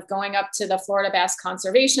fortune of going up to the Florida Bass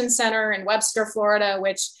Conservation Center in Webster, Florida,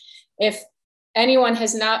 which if anyone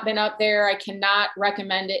has not been up there, I cannot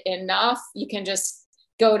recommend it enough. You can just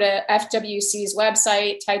go to FWC's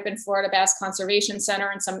website, type in Florida Bass Conservation Center,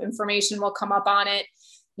 and some information will come up on it.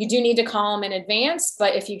 You do need to call them in advance,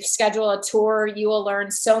 but if you schedule a tour, you will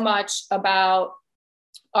learn so much about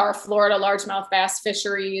our Florida largemouth bass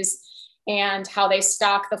fisheries and how they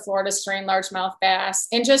stock the Florida strain largemouth bass,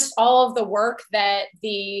 and just all of the work that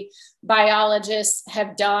the biologists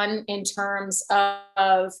have done in terms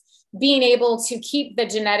of being able to keep the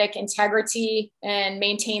genetic integrity and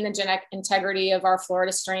maintain the genetic integrity of our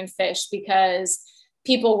Florida strain fish, because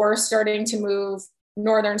people were starting to move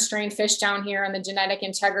northern strain fish down here, and the genetic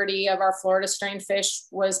integrity of our Florida strain fish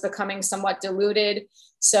was becoming somewhat diluted.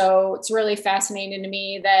 So it's really fascinating to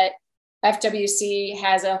me that FWC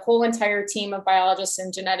has a whole entire team of biologists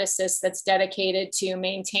and geneticists that's dedicated to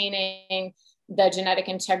maintaining the genetic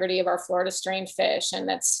integrity of our Florida strain fish. And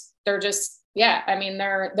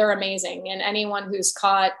they're amazing. And anyone who's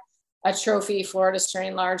caught a trophy Florida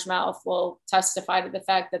strain largemouth will testify to the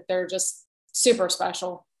fact that they're just super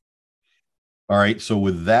special. All right. So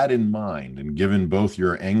with that in mind, and given both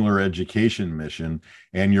your angler education mission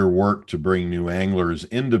and your work to bring new anglers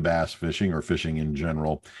into bass fishing or fishing in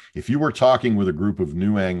general, if you were talking with a group of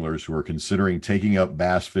new anglers who are considering taking up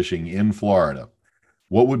bass fishing in Florida,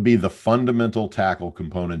 what would be the fundamental tackle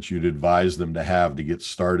components you'd advise them to have to get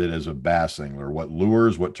started as a bass angler? What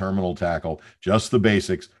lures, what terminal tackle, just the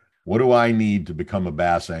basics? What do I need to become a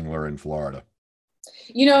bass angler in Florida?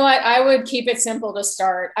 You know what? I would keep it simple to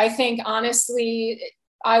start. I think, honestly,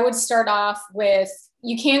 I would start off with,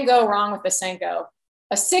 you can't go wrong with a Senko.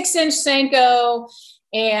 A 6-inch Senko,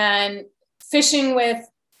 and fishing with,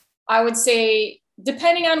 I would say,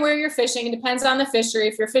 depending on where you're fishing, it depends on the fishery.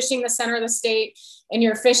 If you're fishing the center of the state and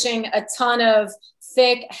you're fishing a ton of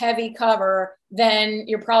thick, heavy cover, then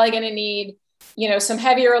you're probably going to need some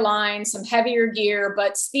heavier lines, some heavier gear.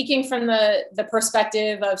 But speaking from the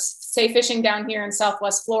perspective of, say, fishing down here in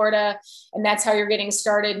Southwest Florida, and that's how you're getting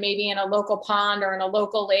started, maybe in a local pond or in a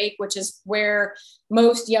local lake, which is where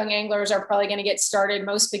most young anglers are probably going to get started,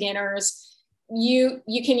 most beginners, you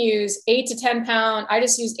can use 8 to 10 pound. I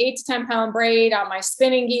just use 8 to 10 pound braid on my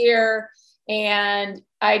spinning gear. And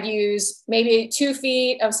I'd use maybe 2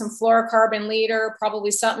 feet of some fluorocarbon leader,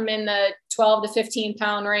 probably something in the 12 to 15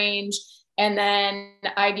 pound range. And then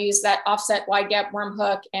I'd use that offset wide gap worm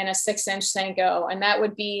hook and a 6-inch Senko. And that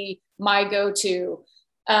would be my go-to.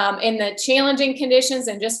 In the challenging conditions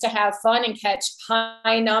and just to have fun and catch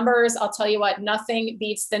high numbers, I'll tell you what, nothing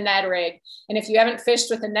beats the Ned rig. And if you haven't fished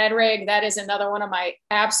with a Ned rig, that is another one of my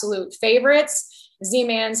absolute favorites.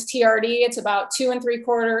 Z-Man's TRD, it's about 2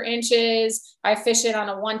 3/4 inches. I fish it on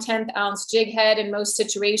a 1/10 ounce jig head in most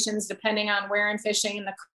situations, depending on where I'm fishing and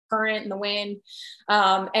the current and the wind.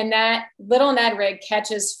 And that little Ned rig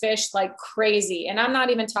catches fish like crazy. And I'm not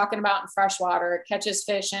even talking about in freshwater. It catches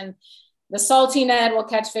fish in the salty Ned will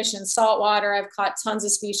catch fish in saltwater. I've caught tons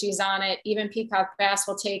of species on it. Even peacock bass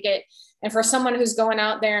will take it. And for someone who's going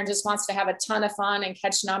out there and just wants to have a ton of fun and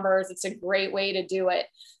catch numbers, it's a great way to do it.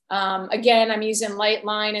 Again, I'm using light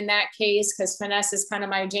line in that case because finesse is kind of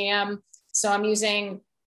my jam. So I'm using,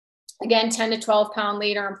 again, 10 to 12 pound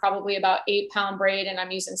leader and probably about 8 pound braid. And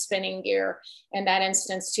I'm using spinning gear in that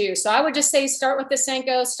instance too. So I would just say, start with the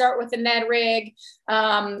Senko, start with the Ned rig.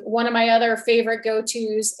 One of my other favorite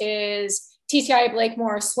go-tos is TTI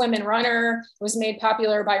Blakemore Swim and Runner. It was made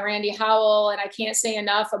popular by Randy Howell. And I can't say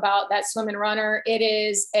enough about that Swim and Runner. It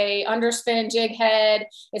is a underspin jig head.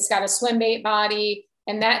 It's got a swim bait body.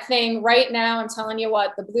 And that thing right now, I'm telling you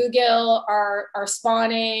what, the bluegill are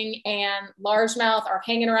spawning and largemouth are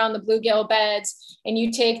hanging around the bluegill beds. And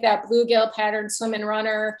you take that bluegill pattern swim and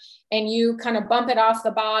runner and you kind of bump it off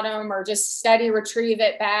the bottom or just steady retrieve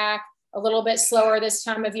it back a little bit slower this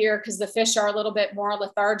time of year because the fish are a little bit more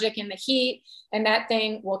lethargic in the heat, and that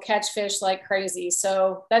thing will catch fish like crazy.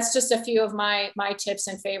 So that's just a few of my tips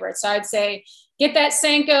and favorites. So I'd say get that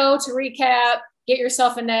Senko to recap, get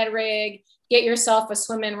yourself a Ned rig, get yourself a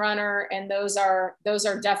swim and runner, and those are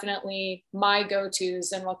definitely my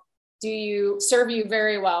go-tos and will serve you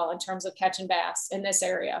very well in terms of catching bass in this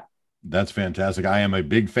area. That's fantastic. I am a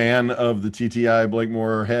big fan of the TTI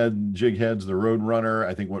Blakemore jig heads, the Road Runner.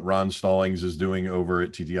 I think what Ron Stallings is doing over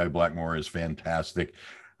at TTI Blackmore is fantastic.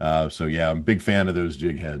 So yeah, I'm a big fan of those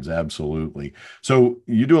jig heads. Absolutely. So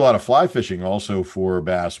you do a lot of fly fishing also for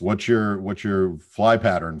bass. What's your fly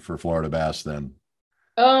pattern for Florida bass then?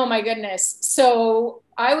 Oh my goodness. So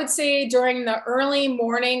I would say during the early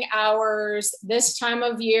morning hours, this time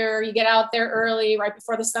of year, you get out there early, right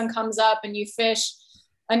before the sun comes up, and you fish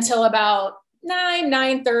until about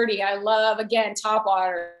 9:30. I love, again,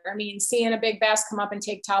 topwater. I mean, seeing a big bass come up and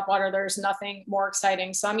take topwater, there's nothing more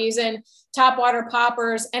exciting. So I'm using topwater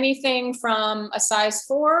poppers, anything from a size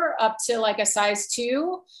 4 up to like a size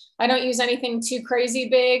 2. I don't use anything too crazy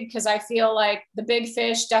big because I feel like the big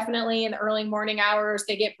fish, definitely in the early morning hours,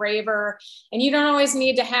 they get braver. And you don't always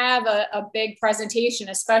need to have a big presentation,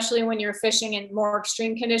 especially when you're fishing in more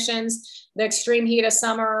extreme conditions, the extreme heat of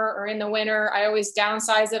summer or in the winter. I always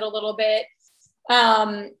downsize it a little bit.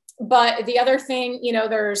 But the other thing,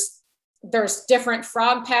 there's different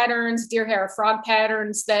frog patterns, deer hair frog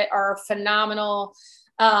patterns that are phenomenal.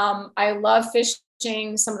 I love fishing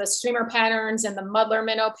some of the streamer patterns and the muddler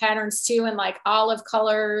minnow patterns too, and like olive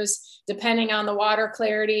colors, depending on the water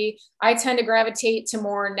clarity. I tend to gravitate to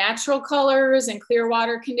more natural colors and clear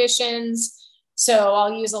water conditions. So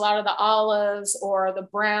I'll use a lot of the olives or the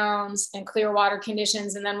browns and clear water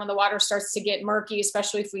conditions. And then when the water starts to get murky,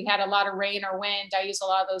 especially if we had a lot of rain or wind, I use a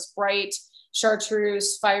lot of those bright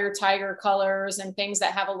chartreuse, fire tiger colors and things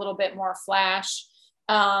that have a little bit more flash.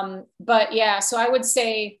 But yeah, so I would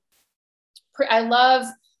say I love,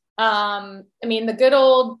 the good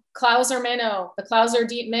old Clouser minnow, the Clouser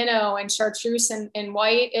deep minnow and chartreuse and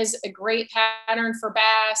white is a great pattern for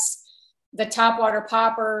bass. The topwater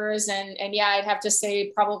poppers and yeah, I'd have to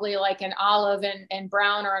say probably like an olive and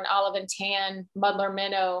brown or an olive and tan muddler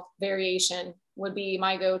minnow variation would be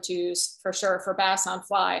my go-tos for sure for bass on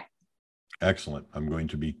fly. Excellent. I'm going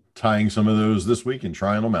to be tying some of those this week and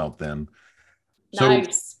trying them out then.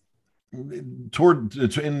 Nice.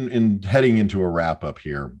 In heading into a wrap up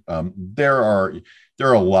here, there are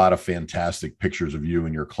a lot of fantastic pictures of you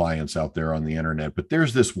and your clients out there on the internet, but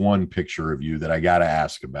there's this one picture of you that I got to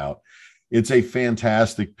ask about. It's a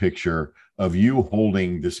fantastic picture of you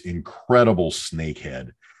holding this incredible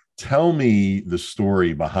snakehead. Tell me the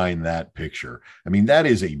story behind that picture. I mean, that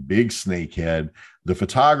is a big snakehead. The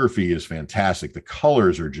photography is fantastic. The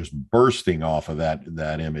colors are just bursting off of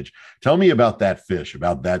that image. Tell me about that fish,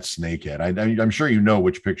 about that snakehead. I'm sure you know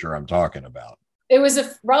which picture I'm talking about. It was a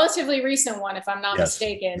relatively recent one, if I'm not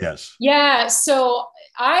mistaken. Yes. Yeah. So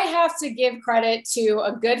I have to give credit to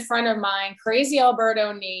a good friend of mine, Crazy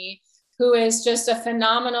Alberto Nee, who is just a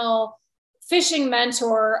phenomenal fishing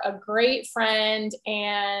mentor, a great friend.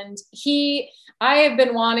 And I have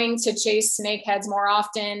been wanting to chase snakeheads more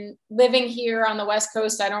often. Living here on the West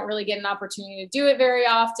Coast, I don't really get an opportunity to do it very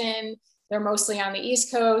often. They're mostly on the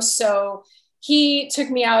East Coast. So he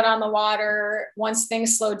took me out on the water once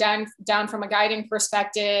things slowed down from a guiding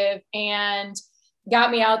perspective and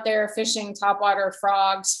got me out there fishing topwater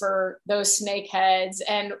frogs for those snakeheads.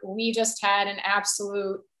 And we just had an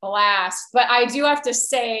absolute blast. But I do have to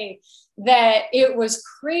say that it was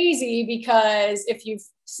crazy because if you've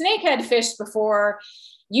snakehead fished before,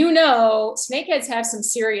 snakeheads have some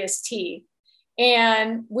serious teeth.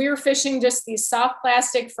 And we were fishing just these soft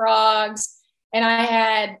plastic frogs. And I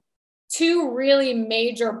had 2 really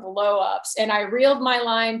major blow-ups. And I reeled my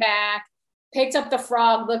line back, picked up the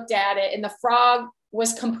frog, looked at it, and the frog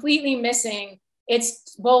was completely missing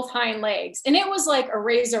its both hind legs. And it was like a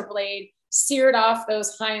razor blade seared off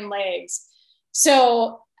those hind legs.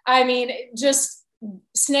 So, I mean, just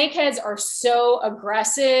snakeheads are so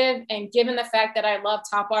aggressive. And given the fact that I love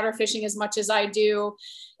topwater fishing as much as I do,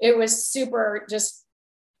 it was super just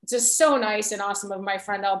so nice and awesome of my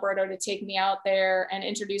friend Alberto to take me out there and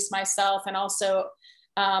introduce myself. And also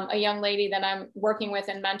a young lady that I'm working with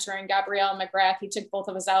and mentoring, Gabrielle McGrath. He took both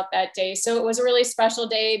of us out that day. So it was a really special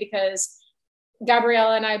day because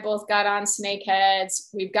Gabriella and I both got on snakeheads.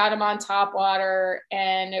 We've got them on top water,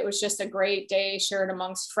 and it was just a great day shared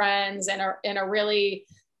amongst friends, and a really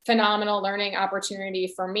phenomenal learning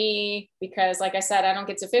opportunity for me, because like I said, I don't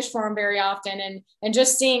get to fish for them very often. And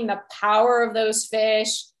just seeing the power of those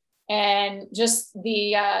fish and just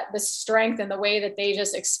the strength and the way that they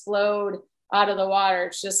just explode out of the water.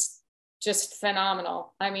 It's just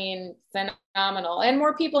phenomenal. I mean, phenomenal. And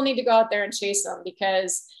more people need to go out there and chase them,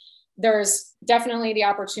 because there's definitely the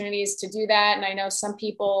opportunities to do that. And I know some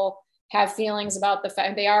people have feelings about the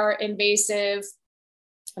fact they are invasive,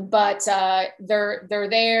 but they're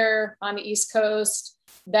there on the East Coast.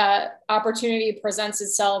 The opportunity presents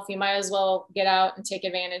itself. You might as well get out and take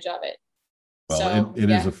advantage of it. Well,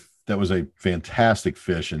 so, that was a fantastic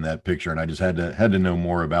fish in that picture, and I just had to know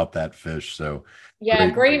more about that fish. So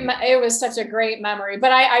yeah, great. It was such a great memory.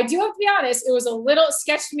 But I do have to be honest, it was a little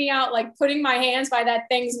sketched me out, like putting my hands by that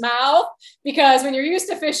thing's mouth, because when you're used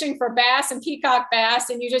to fishing for bass and peacock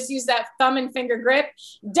bass and you just use that thumb and finger grip,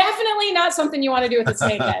 definitely not something you want to do with a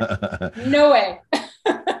snakehead. No way.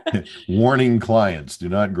 Warning clients, do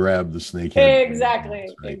not grab the snakehead. Exactly.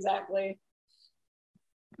 Exactly.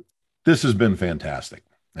 This has been fantastic,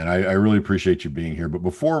 and I really appreciate you being here. But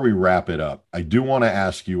before we wrap it up, I do want to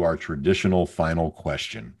ask you our traditional final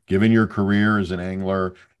question. Given your career as an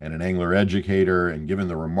angler and an angler educator, and given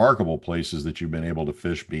the remarkable places that you've been able to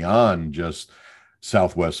fish beyond just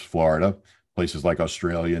Southwest Florida, places like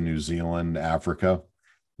Australia, New Zealand, Africa,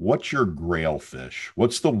 what's your grail fish?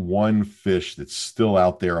 What's the one fish that's still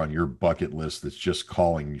out there on your bucket list that's just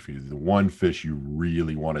calling for you, the one fish you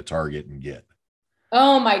really want to target and get?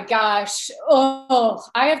 Oh my gosh. Oh,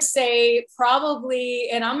 I have to say probably,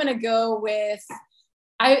 and I'm going to go with,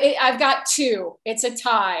 I've got two. It's a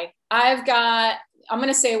tie. I'm going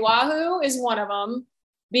to say wahoo is one of them,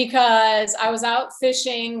 because I was out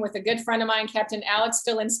fishing with a good friend of mine, Captain Alex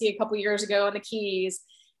Delinsky, a couple of years ago in the Keys.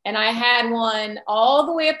 And I had one all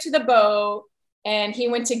the way up to the boat, and he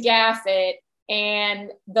went to gaff it,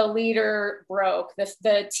 and the leader broke.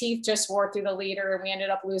 The teeth just wore through the leader, and we ended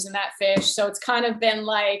up losing that fish. So it's kind of been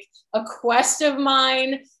like a quest of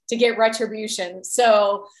mine to get retribution.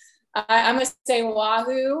 So I'm going to say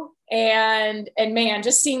wahoo. And man,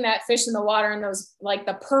 just seeing that fish in the water and those, like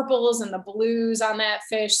the purples and the blues on that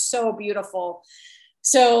fish, so beautiful.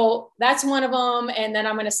 So that's one of them. And then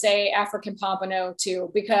I'm going to say African pompano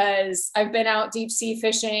too, because I've been out deep sea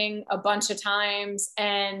fishing a bunch of times,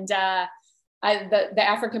 and the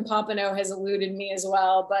African pompano has eluded me as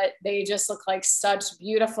well, but they just look like such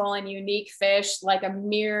beautiful and unique fish, like a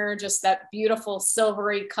mirror, just that beautiful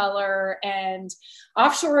silvery color. And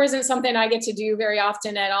offshore isn't something I get to do very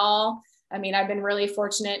often at all. I mean, I've been really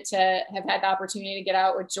fortunate to have had the opportunity to get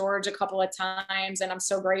out with George a couple of times, and I'm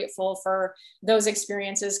so grateful for those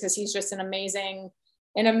experiences, because he's just an amazing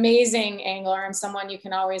angler and someone you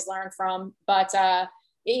can always learn from. But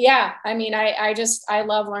yeah, I mean, I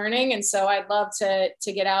love learning. And so I'd love to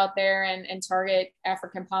get out there and target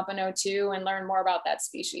African pompano too, and learn more about that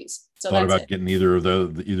species. So thought about getting either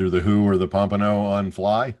the who or the pompano on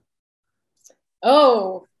fly?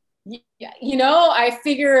 Oh, you know, I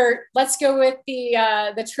figure let's go with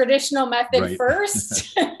the traditional method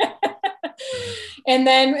first, and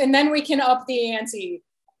then we can up the ante.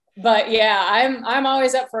 But yeah, I'm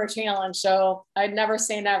always up for a challenge, so I'd never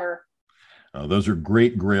say never. Those are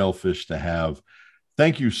great grail fish to have.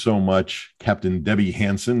 Thank you so much, Captain Debbie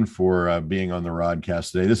Hanson, for being on the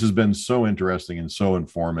Rodcast today. This has been so interesting and so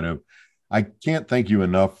informative. I can't thank you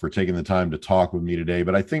enough for taking the time to talk with me today,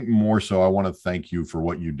 but I think more so I want to thank you for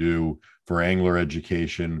what you do for angler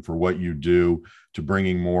education, for what you do to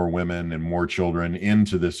bringing more women and more children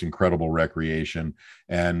into this incredible recreation.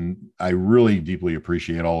 And I really deeply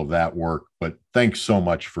appreciate all of that work, but thanks so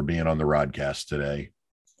much for being on the Rodcast today.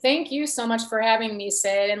 Thank you so much for having me,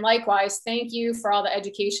 Sid. And likewise, thank you for all the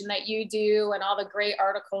education that you do and all the great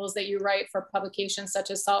articles that you write for publications such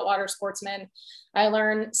as Saltwater Sportsman. I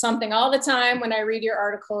learn something all the time when I read your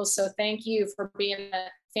articles. So thank you for being a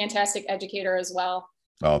fantastic educator as well.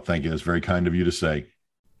 Oh, thank you. That's very kind of you to say.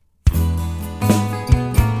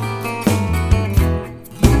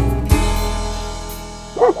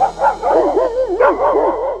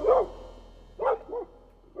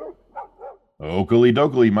 Oakley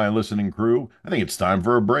dokley, my listening crew. I think it's time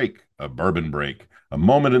for a break, a bourbon break. a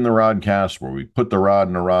moment in the rodcast where we put the rod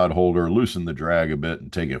in a rod holder, loosen the drag a bit,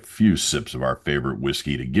 and take a few sips of our favorite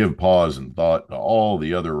whiskey to give pause and thought to all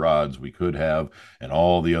the other rods we could have and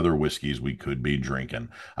all the other whiskeys we could be drinking.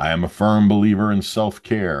 I am a firm believer in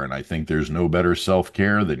self-care, and I think there's no better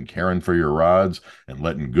self-care than caring for your rods and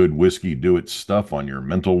letting good whiskey do its stuff on your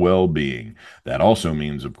mental well-being. That also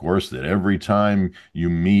means, of course, that every time you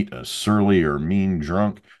meet a surly or mean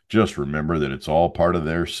drunk, just remember that it's all part of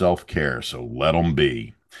their self-care, so let them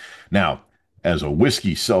be. Now, as a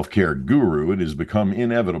whiskey self-care guru, it has become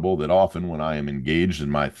inevitable that often when I am engaged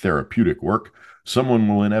in my therapeutic work, someone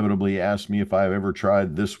will inevitably ask me if I've ever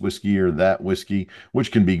tried this whiskey or that whiskey,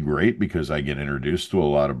 which can be great because I get introduced to a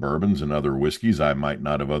lot of bourbons and other whiskeys I might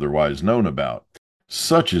not have otherwise known about.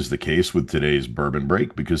 Such is the case with today's bourbon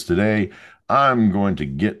break, because today I'm going to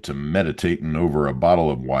get to meditating over a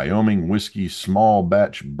bottle of Wyoming whiskey small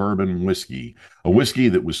batch bourbon whiskey, a whiskey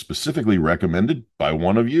that was specifically recommended by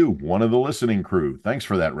one of you, one of the listening crew. Thanks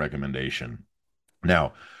for that recommendation.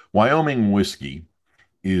 Now, Wyoming whiskey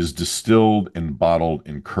is distilled and bottled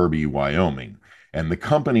in Kirby, Wyoming. And the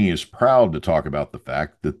company is proud to talk about the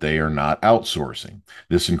fact that they are not outsourcing.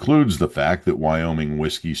 This includes the fact that Wyoming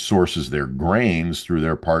whiskey sources their grains through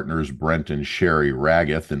their partners Brent and Sherry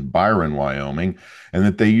Raggeth in Byron, Wyoming, and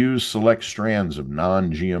that they use select strands of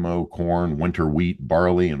non-GMO corn, winter wheat,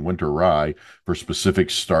 barley, and winter rye for specific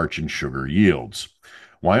starch and sugar yields.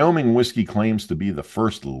 Wyoming whiskey claims to be the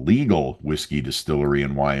first legal whiskey distillery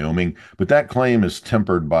in Wyoming, but that claim is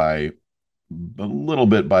tempered by a little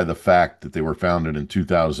bit by the fact that they were founded in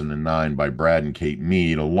 2009 by Brad and Kate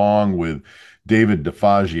Mead, along with David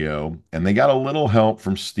DeFaggio, and they got a little help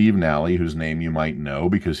from Steve Nally, whose name you might know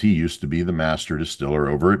because he used to be the master distiller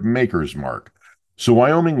over at Maker's Mark. So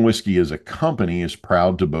Wyoming Whiskey as a company is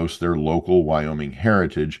proud to boast their local Wyoming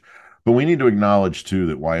heritage, but we need to acknowledge, too,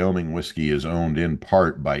 that Wyoming Whiskey is owned in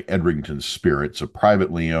part by Edrington Spirits, a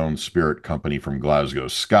privately owned spirit company from Glasgow,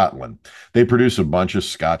 Scotland. They produce a bunch of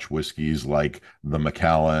Scotch whiskeys like the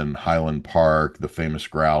Macallan, Highland Park, the famous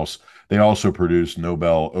Grouse. They also produce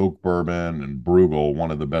Nobel Oak Bourbon and Bruegel, one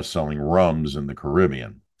of the best-selling rums in the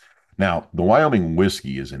Caribbean. Now, the Wyoming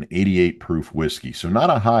Whiskey is an 88 proof whiskey, so not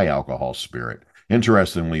a high alcohol spirit.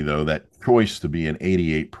 Interestingly, though, that choice to be an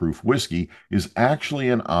 88 proof whiskey is actually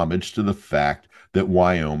an homage to the fact that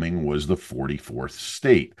Wyoming was the 44th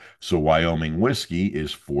state. So Wyoming whiskey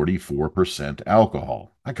is 44%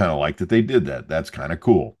 alcohol. I kind of like that they did that. That's kind of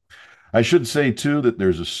cool. I should say, too, that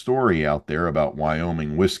there's a story out there about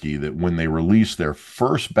Wyoming whiskey that when they released their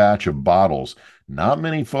first batch of bottles, not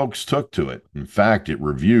many folks took to it. In fact, it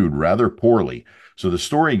reviewed rather poorly. So the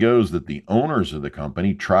story goes that the owners of the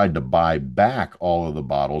company tried to buy back all of the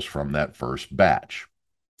bottles from that first batch.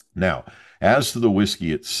 Now, as to the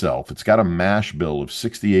whiskey itself, it's got a mash bill of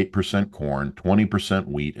 68% corn, 20%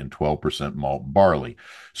 wheat, and 12% malt barley.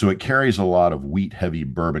 So it carries a lot of wheat-heavy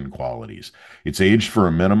bourbon qualities. It's aged for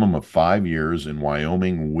a minimum of 5 years in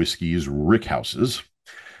Wyoming whiskey's rickhouses.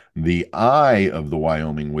 The eye of the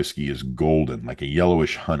Wyoming whiskey is golden, like a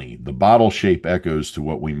yellowish honey. The bottle shape echoes to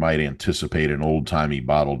what we might anticipate an old-timey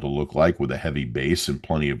bottle to look like, with a heavy base and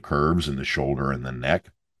plenty of curves in the shoulder and the neck.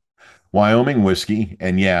 Wyoming whiskey,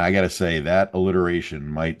 and yeah, I gotta say, that alliteration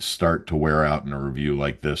might start to wear out in a review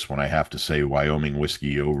like this when I have to say Wyoming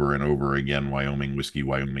whiskey over and over again. Wyoming whiskey,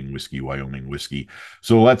 Wyoming whiskey, Wyoming whiskey.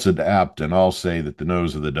 So let's adapt, and I'll say that the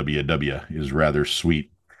nose of the WW is rather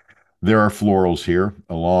sweet. There are florals here,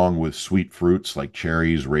 along with sweet fruits like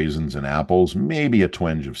cherries, raisins, and apples, maybe a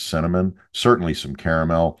twinge of cinnamon, certainly some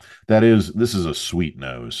caramel. That is, this is a sweet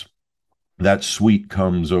nose. That sweet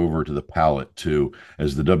comes over to the palate, too,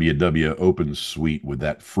 as the WW opens sweet with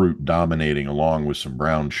that fruit dominating along with some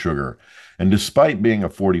brown sugar. And despite being a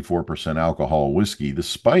 44% alcohol whiskey, the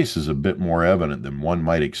spice is a bit more evident than one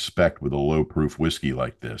might expect with a low-proof whiskey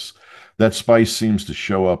like this. That spice seems to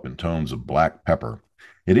show up in tones of black pepper.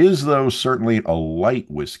 It is, though, certainly a light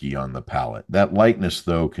whiskey on the palate. That lightness,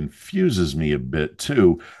 though, confuses me a bit,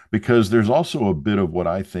 too, because there's also a bit of what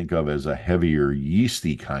I think of as a heavier,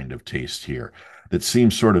 yeasty kind of taste here that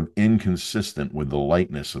seems sort of inconsistent with the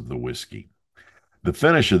lightness of the whiskey. The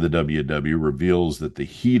finish of the WW reveals that the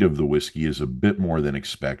heat of the whiskey is a bit more than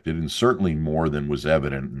expected, and certainly more than was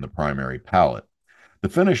evident in the primary palate. The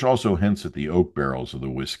finish also hints at the oak barrels of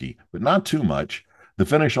the whiskey, but not too much. The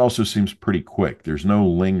finish also seems pretty quick. There's no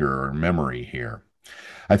linger or memory here.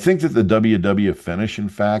 I think that the WW finish, in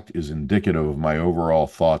fact, is indicative of my overall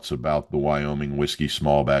thoughts about the Wyoming whiskey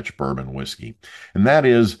small batch bourbon whiskey. And that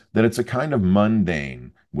is that it's a kind of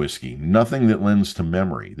mundane, whiskey, nothing that lends to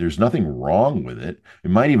memory. There's nothing wrong with it.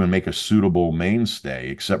 It might even make a suitable mainstay,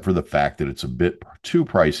 except for the fact that it's a bit too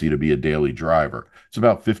pricey to be a daily driver. It's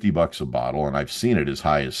about $50 a bottle, and I've seen it as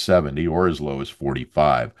high as 70 or as low as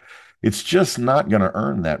 45. It's just not going to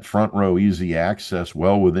earn that front row easy access,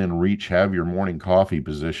 well within reach, have your morning coffee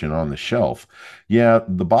position on the shelf. Yeah,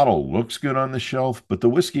 the bottle looks good on the shelf, but the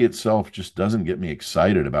whiskey itself just doesn't get me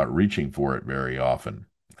excited about reaching for it very often.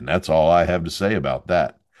 And that's all I have to say about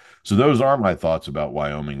that. So those are my thoughts about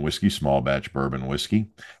Wyoming whiskey, small batch bourbon whiskey.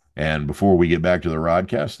 And before we get back to the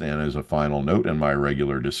rodcast, and as a final note and my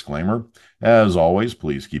regular disclaimer, as always,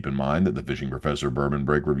 please keep in mind that the Fishing Professor Bourbon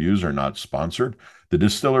Break reviews are not sponsored. The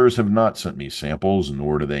distillers have not sent me samples,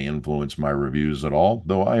 nor do they influence my reviews at all,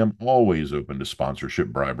 though I am always open to sponsorship,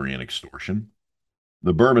 bribery, and extortion.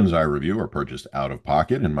 The bourbons I review are purchased out of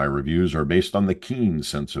pocket, and my reviews are based on the keen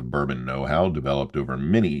sense of bourbon know-how developed over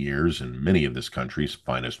many years in many of this country's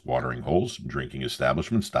finest watering holes, drinking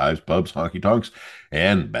establishments, dives, pubs, honky-tonks,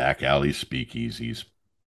 and back alley speakeasies.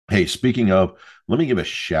 Hey, speaking of, let me give a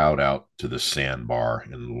shout out to the Sandbar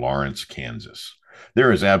in Lawrence, Kansas.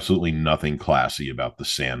 There is absolutely nothing classy about the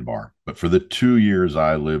Sandbar, but for the 2 years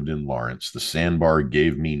I lived in Lawrence, the Sandbar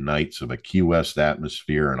gave me nights of a Key West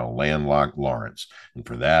atmosphere in a landlocked Lawrence, and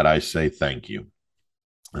for that I say thank you.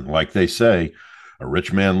 And like they say, a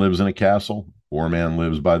rich man lives in a castle, a poor man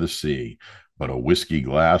lives by the sea, but a whiskey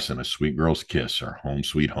glass and a sweet girl's kiss are home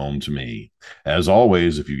sweet home to me. As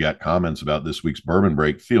always, if you got comments about this week's Bourbon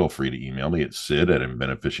Break, feel free to email me at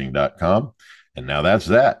sid@inventivefishing.com. And now that's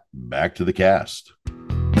that. Back to the cast.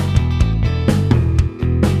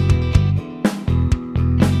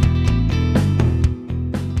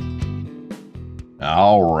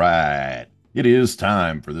 All right. It is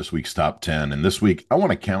time for this week's top 10. And this week, I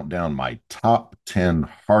want to count down my top 10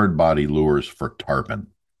 hard body lures for tarpon.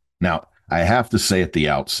 Now, I have to say at the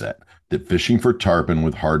outset that fishing for tarpon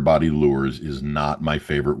with hard body lures is not my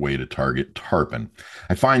favorite way to target tarpon.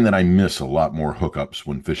 I find that I miss a lot more hookups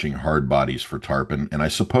when fishing hard bodies for tarpon, and I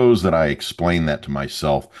suppose that I explain that to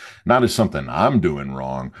myself not as something I'm doing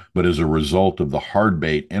wrong, but as a result of the hard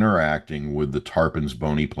bait interacting with the tarpon's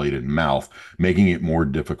bony plated mouth, making it more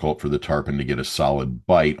difficult for the tarpon to get a solid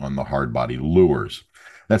bite on the hard body lures.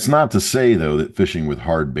 That's not to say, though, that fishing with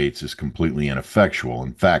hard baits is completely ineffectual.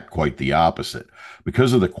 In fact, quite the opposite.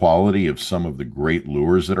 Because of the quality of some of the great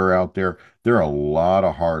lures that are out there, there are a lot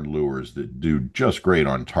of hard lures that do just great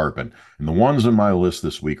on tarpon. And the ones on my list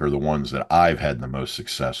this week are the ones that I've had the most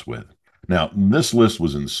success with. Now, this list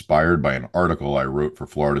was inspired by an article I wrote for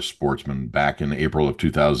Florida Sportsman back in April of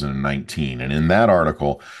 2019. And in that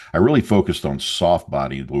article, I really focused on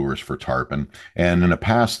soft-bodied lures for tarpon. And in a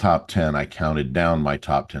past top 10, I counted down my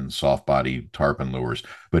top 10 soft-bodied tarpon lures.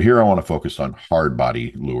 But here I want to focus on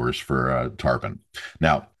hard-body lures for tarpon.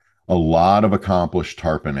 Now, a lot of accomplished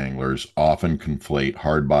tarpon anglers often conflate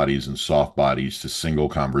hard bodies and soft bodies to single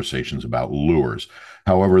conversations about lures.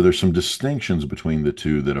 However, there's some distinctions between the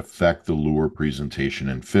two that affect the lure presentation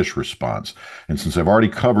and fish response. And since I've already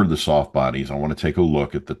covered the soft bodies, I want to take a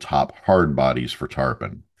look at the top hard bodies for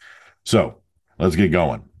tarpon. So let's get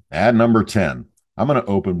going. At number 10, I'm going to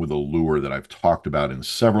open with a lure that I've talked about in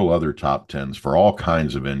several other top 10s for all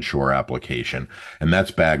kinds of inshore application, and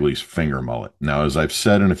that's Bagley's finger mullet. Now, as I've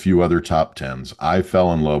said in a few other top 10s, I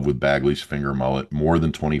fell in love with Bagley's finger mullet more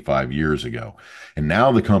than 25 years ago, and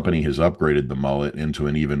now the company has upgraded the mullet into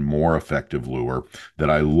an even more effective lure that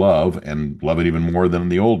I love, and love it even more than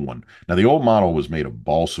the old one. Now, the old model was made of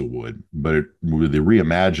balsa wood, but the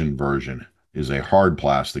reimagined version is a hard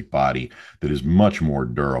plastic body that is much more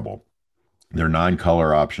durable. They're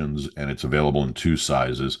 9-color options, and it's available in 2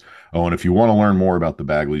 sizes. Oh, and if you want to learn more about the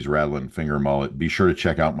Bagley's Rattlin' Finger Mullet, be sure to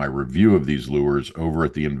check out my review of these lures over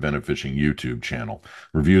at the Inventive Fishing YouTube channel.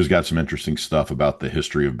 Review's got some interesting stuff about the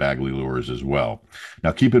history of Bagley lures as well.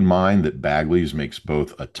 Now, keep in mind that Bagley's makes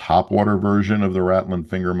both a topwater version of the Rattlin'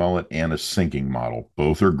 Finger Mullet and a sinking model.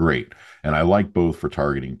 Both are great, and I like both for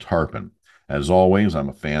targeting tarpon. As always, I'm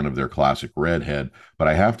a fan of their classic redhead, but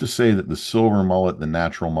I have to say that the silver mullet, the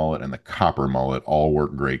natural mullet, and the copper mullet all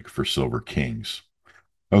work great for silver kings.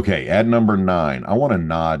 Okay, at number 9, I want to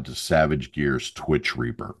nod to Savage Gear's Twitch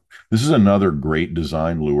Reaper. This is another great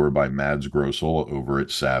design lure by Mads Grossel over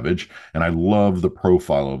at Savage, and I love the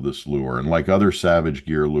profile of this lure. And like other Savage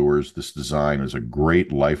Gear lures, this design is a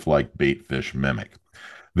great lifelike bait fish mimic.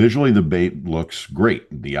 Visually, the bait looks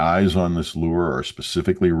great. The eyes on this lure are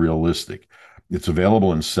specifically realistic. It's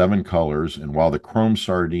available in 7 colors, and while the chrome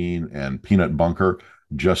sardine and peanut bunker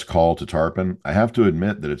just call to tarpon, I have to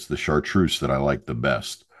admit that it's the chartreuse that I like the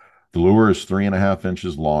best. The lure is 3.5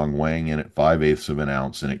 inches long, weighing in at 5/8 of an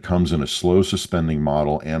ounce, and it comes in a slow suspending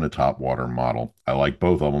model and a topwater model. I like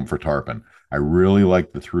both of them for tarpon. I really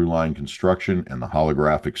like the through-line construction and the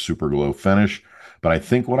holographic super glow finish, but I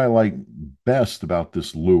think what I like best about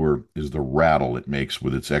this lure is the rattle it makes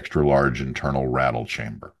with its extra large internal rattle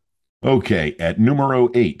chamber. Okay, at numero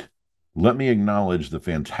 8, let me acknowledge the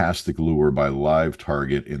fantastic lure by Live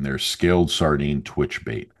Target in their scaled sardine twitch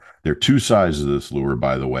bait. There are two sizes of this lure,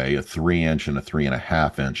 by the way, a 3-inch and a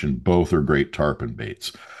 3.5-inch, and both are great tarpon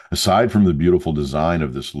baits. Aside from the beautiful design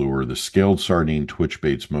of this lure, the scaled sardine twitch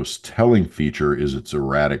bait's most telling feature is its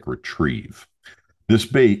erratic retrieve. This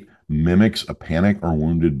bait mimics a panic or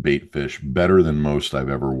wounded bait fish better than most I've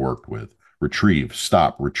ever worked with. Retrieve,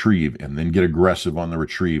 stop, retrieve, and then get aggressive on the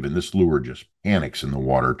retrieve, and this lure just panics in the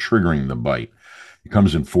water, triggering the bite. It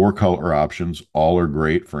comes in 4 color options. All are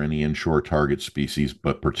great for any inshore target species,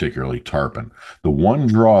 but particularly tarpon. The one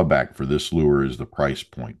drawback for this lure is the price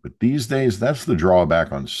point, but these days, that's the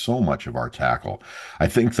drawback on so much of our tackle. I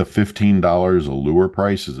think the $15 a lure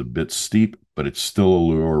price is a bit steep, but it's still a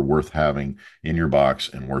lure worth having in your box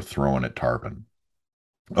and worth throwing at tarpon.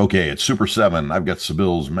 Okay, at Super 7, I've got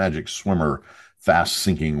Seville's Magic Swimmer Fast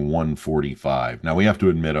Sinking 145. Now, we have to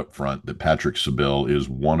admit up front that Patrick Seville is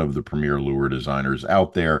one of the premier lure designers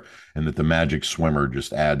out there, and that the Magic Swimmer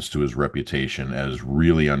just adds to his reputation as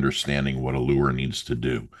really understanding what a lure needs to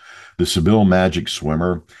do. The Seville Magic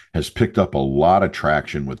Swimmer has picked up a lot of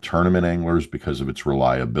traction with tournament anglers because of its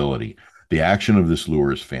reliability. The action of this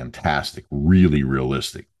lure is fantastic, really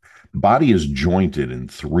realistic. The body is jointed in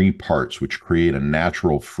 3 parts, which create a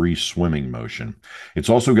natural free swimming motion. It's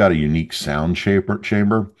also got a unique sound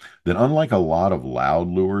chamber that, unlike a lot of loud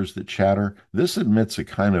lures that chatter, this emits a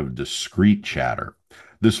kind of discreet chatter.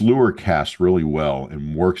 This lure casts really well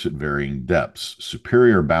and works at varying depths.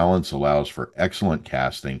 Superior balance allows for excellent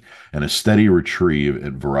casting and a steady retrieve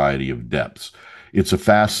at variety of depths. It's a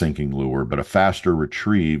fast sinking lure, but a faster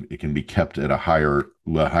retrieve, it can be kept at a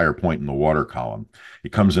higher point in the water column.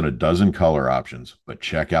 It comes in a dozen color options, but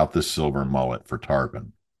check out this silver mullet for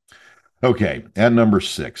tarpon. Okay, at number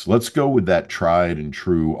 6, let's go with that tried and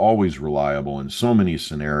true, always reliable in so many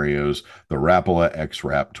scenarios, the Rapala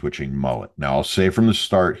X-Rap twitching mullet. Now, I'll say from the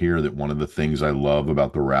start here that one of the things I love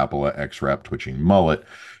about the Rapala X-Rap twitching mullet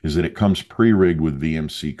is that it comes pre-rigged with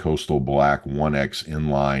VMC Coastal Black 1X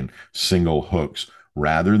inline single hooks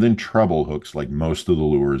rather than treble hooks like most of the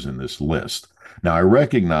lures in this list. Now, I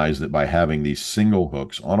recognize that by having these single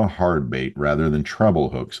hooks on a hard bait rather than treble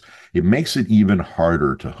hooks, it makes it even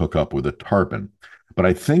harder to hook up with a tarpon. But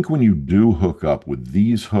I think when you do hook up with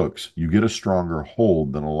these hooks, you get a stronger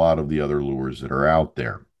hold than a lot of the other lures that are out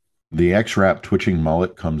there. The X-Rap twitching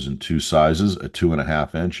mullet comes in 2 sizes, a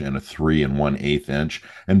 2.5-inch and a 3 1/8 inch,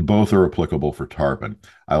 and both are applicable for tarpon.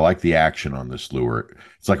 I like the action on this lure.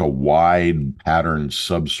 It's like a wide patterned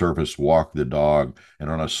subsurface walk the dog, and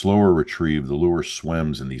on a slower retrieve, the lure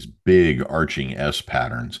swims in these big arching S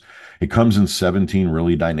patterns. It comes in 17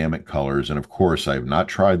 really dynamic colors, and of course, I have not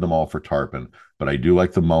tried them all for tarpon, but I do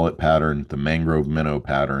like the mullet pattern, the mangrove minnow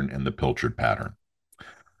pattern, and the pilchard pattern.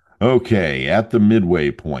 Okay, at the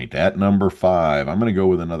midway point, at number 5, I'm going to go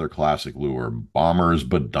with another classic lure, Bomber's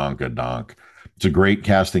Badonkadonk. It's a great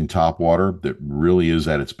casting topwater that really is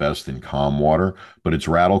at its best in calm water, but its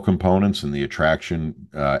rattle components and the attraction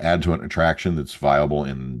add to an attraction that's viable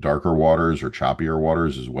in darker waters or choppier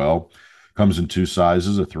waters as well. Comes in 2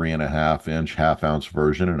 sizes, a 3.5-inch half-ounce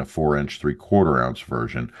version and a 4-inch 3/4-ounce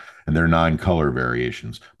version, and they're 9 color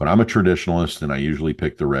variations. But I'm a traditionalist, and I usually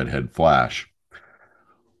pick the redhead flash.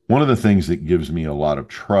 One of the things that gives me a lot of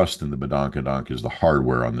trust in the Badonkadonk is the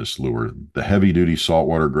hardware on this lure. The heavy-duty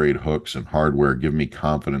saltwater grade hooks and hardware give me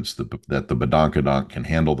confidence that the Badonkadonk can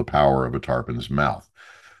handle the power of a tarpon's mouth.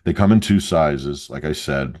 They come in 2 sizes, like I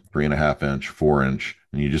said, 3.5-inch, 4-inch,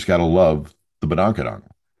 and you just got to love the Badonkadonk.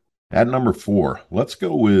 At number 4, let's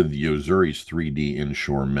go with Yo-Zuri's 3D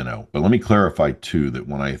inshore minnow. But let me clarify, too, that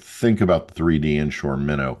when I think about the 3D inshore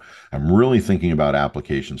minnow, I'm really thinking about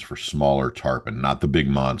applications for smaller tarpon, not the big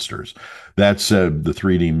monsters. That said, the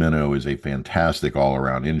 3D minnow is a fantastic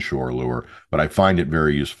all-around inshore lure, but I find it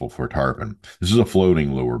very useful for tarpon. This is a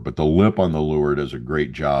floating lure, but the lip on the lure does a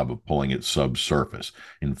great job of pulling it subsurface.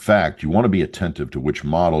 In fact, you want to be attentive to which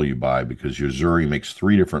model you buy because Yo-Zuri makes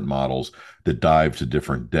 3 different models that dive to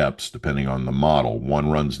different depths, depths depending on the model.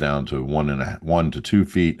 One runs down to 1 to 2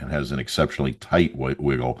 feet and has an exceptionally tight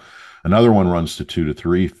wiggle. Another one runs to 2 to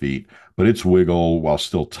 3 feet, but its wiggle, while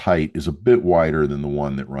still tight, is a bit wider than the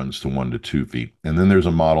one that runs to 1 to 2 feet. And then there's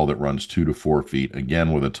a model that runs 2 to 4 feet,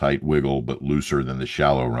 again with a tight wiggle, but looser than the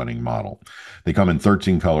shallow running model. They come in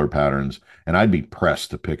 13 color patterns, and I'd be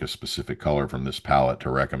pressed to pick a specific color from this palette to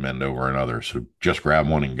recommend over another. So just grab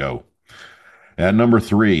one and go. At number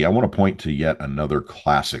 3, I want to point to yet another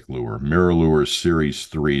classic lure, MirrOlure's Series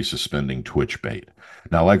 3 suspending twitch bait.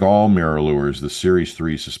 Now, like all mirror lures, the Series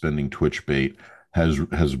 3 suspending twitch bait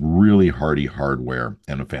has really hardy hardware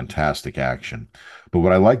and a fantastic action. But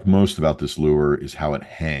what I like most about this lure is how it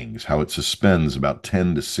hangs, how it suspends about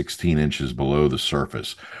 10 to 16 inches below the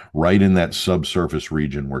surface, right in that subsurface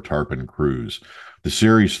region where tarpon cruise. The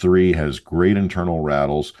Series 3 has great internal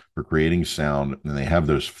rattles for creating sound, and they have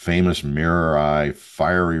those famous mirror eye,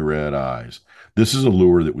 fiery red eyes. This is a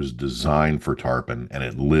lure that was designed for tarpon, and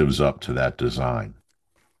it lives up to that design.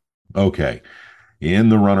 Okay, in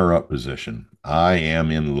the runner-up position, I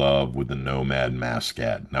am in love with the Nomad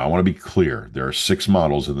Mascad. Now, I want to be clear. There are 6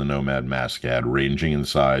 models of the Nomad Mascad, ranging in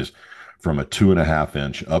size from a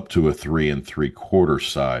 2.5-inch up to a 3 3/4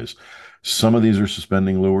 size. Some of these are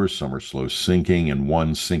suspending lures, some are slow sinking, and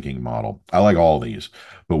one sinking model. I like all these,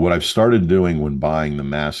 but what I've started doing when buying the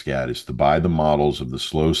Mascad is to buy the models of the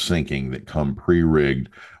slow sinking that come pre-rigged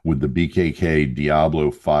with the BKK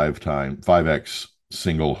Diablo 5X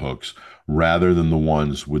single hooks rather than the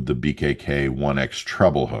ones with the BKK 1X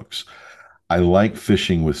treble hooks. I like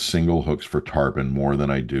fishing with single hooks for tarpon more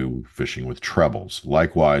than I do fishing with trebles.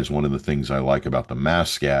 Likewise, one of the things I like about the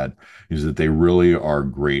Mascad is that they really are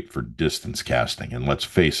great for distance casting. And let's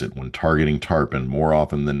face it, when targeting tarpon, more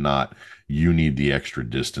often than not, you need the extra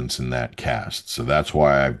distance in that cast. So that's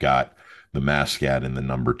why I've got the Mascad in the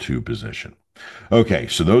number 2 position. Okay,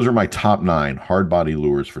 so those are my top 9 hard body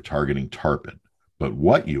lures for targeting tarpon. But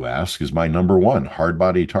what, you ask, is my number 1 hard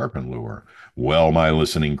body tarpon lure? Well, my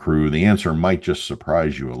listening crew, the answer might just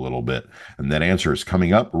surprise you a little bit. And that answer is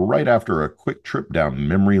coming up right after a quick trip down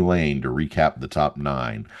memory lane to recap the top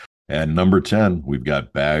 9. At number 10, we've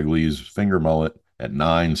got Bagley's Finger Mullet. At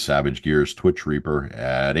 9, Savage Gear's Twitch Reaper.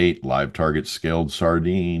 At 8, Live Target Scaled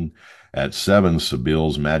Sardine. At 7,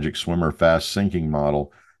 Sabil's Magic Swimmer Fast Sinking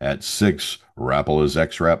Model. At 6, Rapala's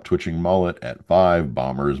X-Rap Twitching Mullet. At 5,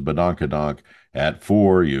 Bomber's Badonkadonk. At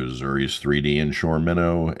 4, Yozuri's 3D Inshore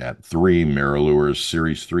Minnow. At 3, MirrOlure's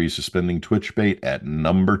Series 3 Suspending Twitch Bait. At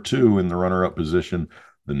number 2 in the runner-up position,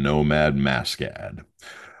 the Nomad Mascad.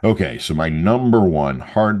 Okay, so my number 1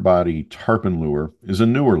 hard body tarpon lure is a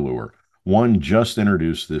newer lure, one just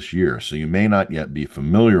introduced this year, so you may not yet be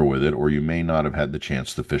familiar with it, or you may not have had the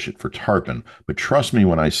chance to fish it for tarpon. But trust me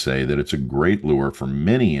when I say that it's a great lure for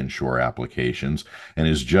many inshore applications and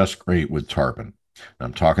is just great with tarpon.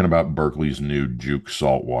 I'm talking about Berkley's new Juke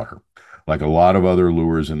Saltwater. Like a lot of other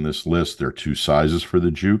lures in this list, there are 2 sizes for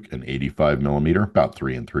the Juke: an 85 millimeter, about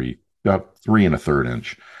 3 1/3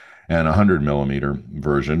 inch, and a 100 millimeter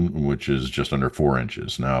version, which is just under 4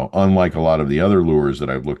 inches. Now, unlike a lot of the other lures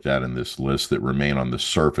that I've looked at in this list that remain on the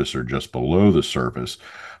surface or just below the surface,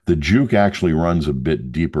 the Juke actually runs a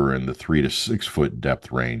bit deeper in the 3 to 6 foot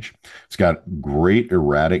depth range. It's got great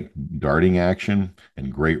erratic darting action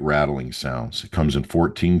and great rattling sounds. It comes in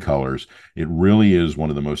 14 colors. It really is one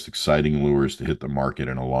of the most exciting lures to hit the market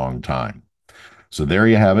in a long time. So there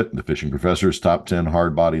you have it, the Fishing Professor's top 10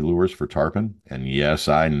 hard body lures for tarpon. And yes,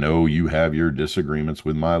 I know you have your disagreements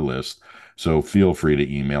with my list, so feel free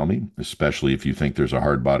to email me, especially if you think there's a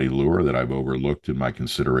hard body lure that I've overlooked in my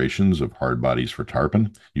considerations of hard bodies for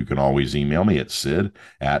tarpon. You can always email me at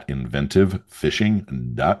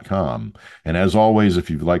sid@inventivefishing.com. And as always, if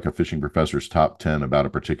you'd like a Fishing Professor's top 10 about a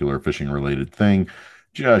particular fishing related thing,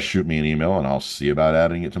 just shoot me an email and I'll see about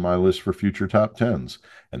adding it to my list for future top 10s.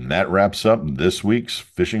 And that wraps up this week's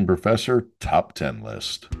Fishing Professor Top 10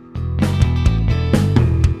 list.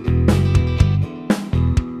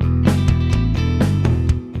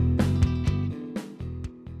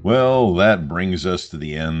 Well, that brings us to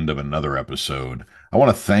the end of another episode. I want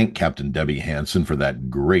to thank Captain Debbie Hanson for that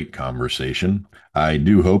great conversation. I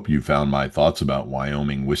do hope you found my thoughts about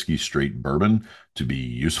Wyoming whiskey straight bourbon to be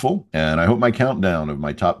useful, and I hope my countdown of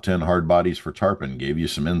my top 10 hard bodies for tarpon gave you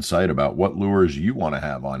some insight about what lures you want to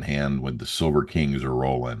have on hand when the Silver Kings are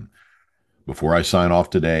rolling. Before I sign off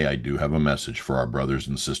today, I do have a message for our brothers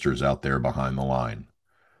and sisters out there behind the line.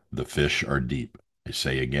 The fish are deep. I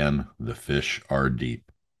say again, the fish are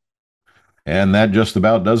deep. And that just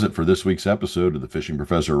about does it for this week's episode of the Fishing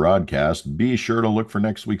Professor Rodcast. Be sure to look for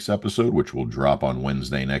next week's episode, which will drop on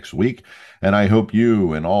Wednesday next week. And I hope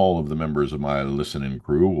you and all of the members of my listening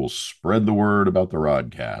crew will spread the word about the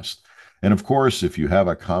Rodcast. And of course, if you have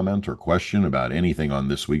a comment or question about anything on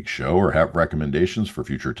this week's show or have recommendations for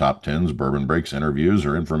future top 10s, bourbon breaks, interviews,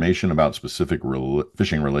 or information about specific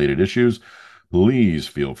fishing-related issues, please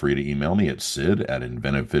feel free to email me at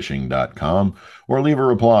sid@inventivefishing.com or leave a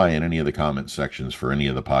reply in any of the comment sections for any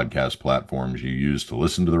of the podcast platforms you use to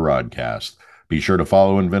listen to the Rodcast. Be sure to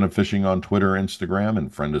follow Inventive Fishing on Twitter, Instagram,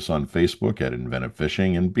 and friend us on Facebook at Inventive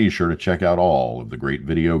Fishing, and be sure to check out all of the great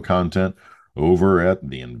video content over at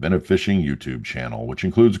the Inventive Fishing YouTube channel, which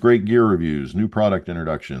includes great gear reviews, new product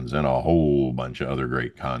introductions, and a whole bunch of other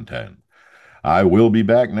great content. I will be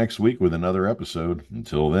back next week with another episode.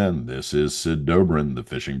 Until then, this is Sid Dobrin, the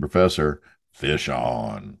Fishing Professor. Fish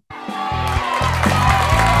on.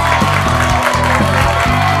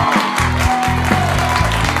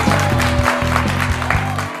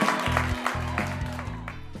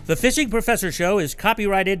 The Fishing Professor Show is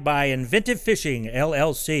copyrighted by Inventive Fishing,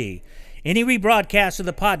 LLC. Any rebroadcast of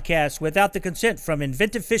the podcast without the consent from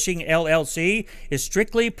Inventive Fishing, LLC is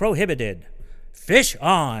strictly prohibited. Fish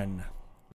on!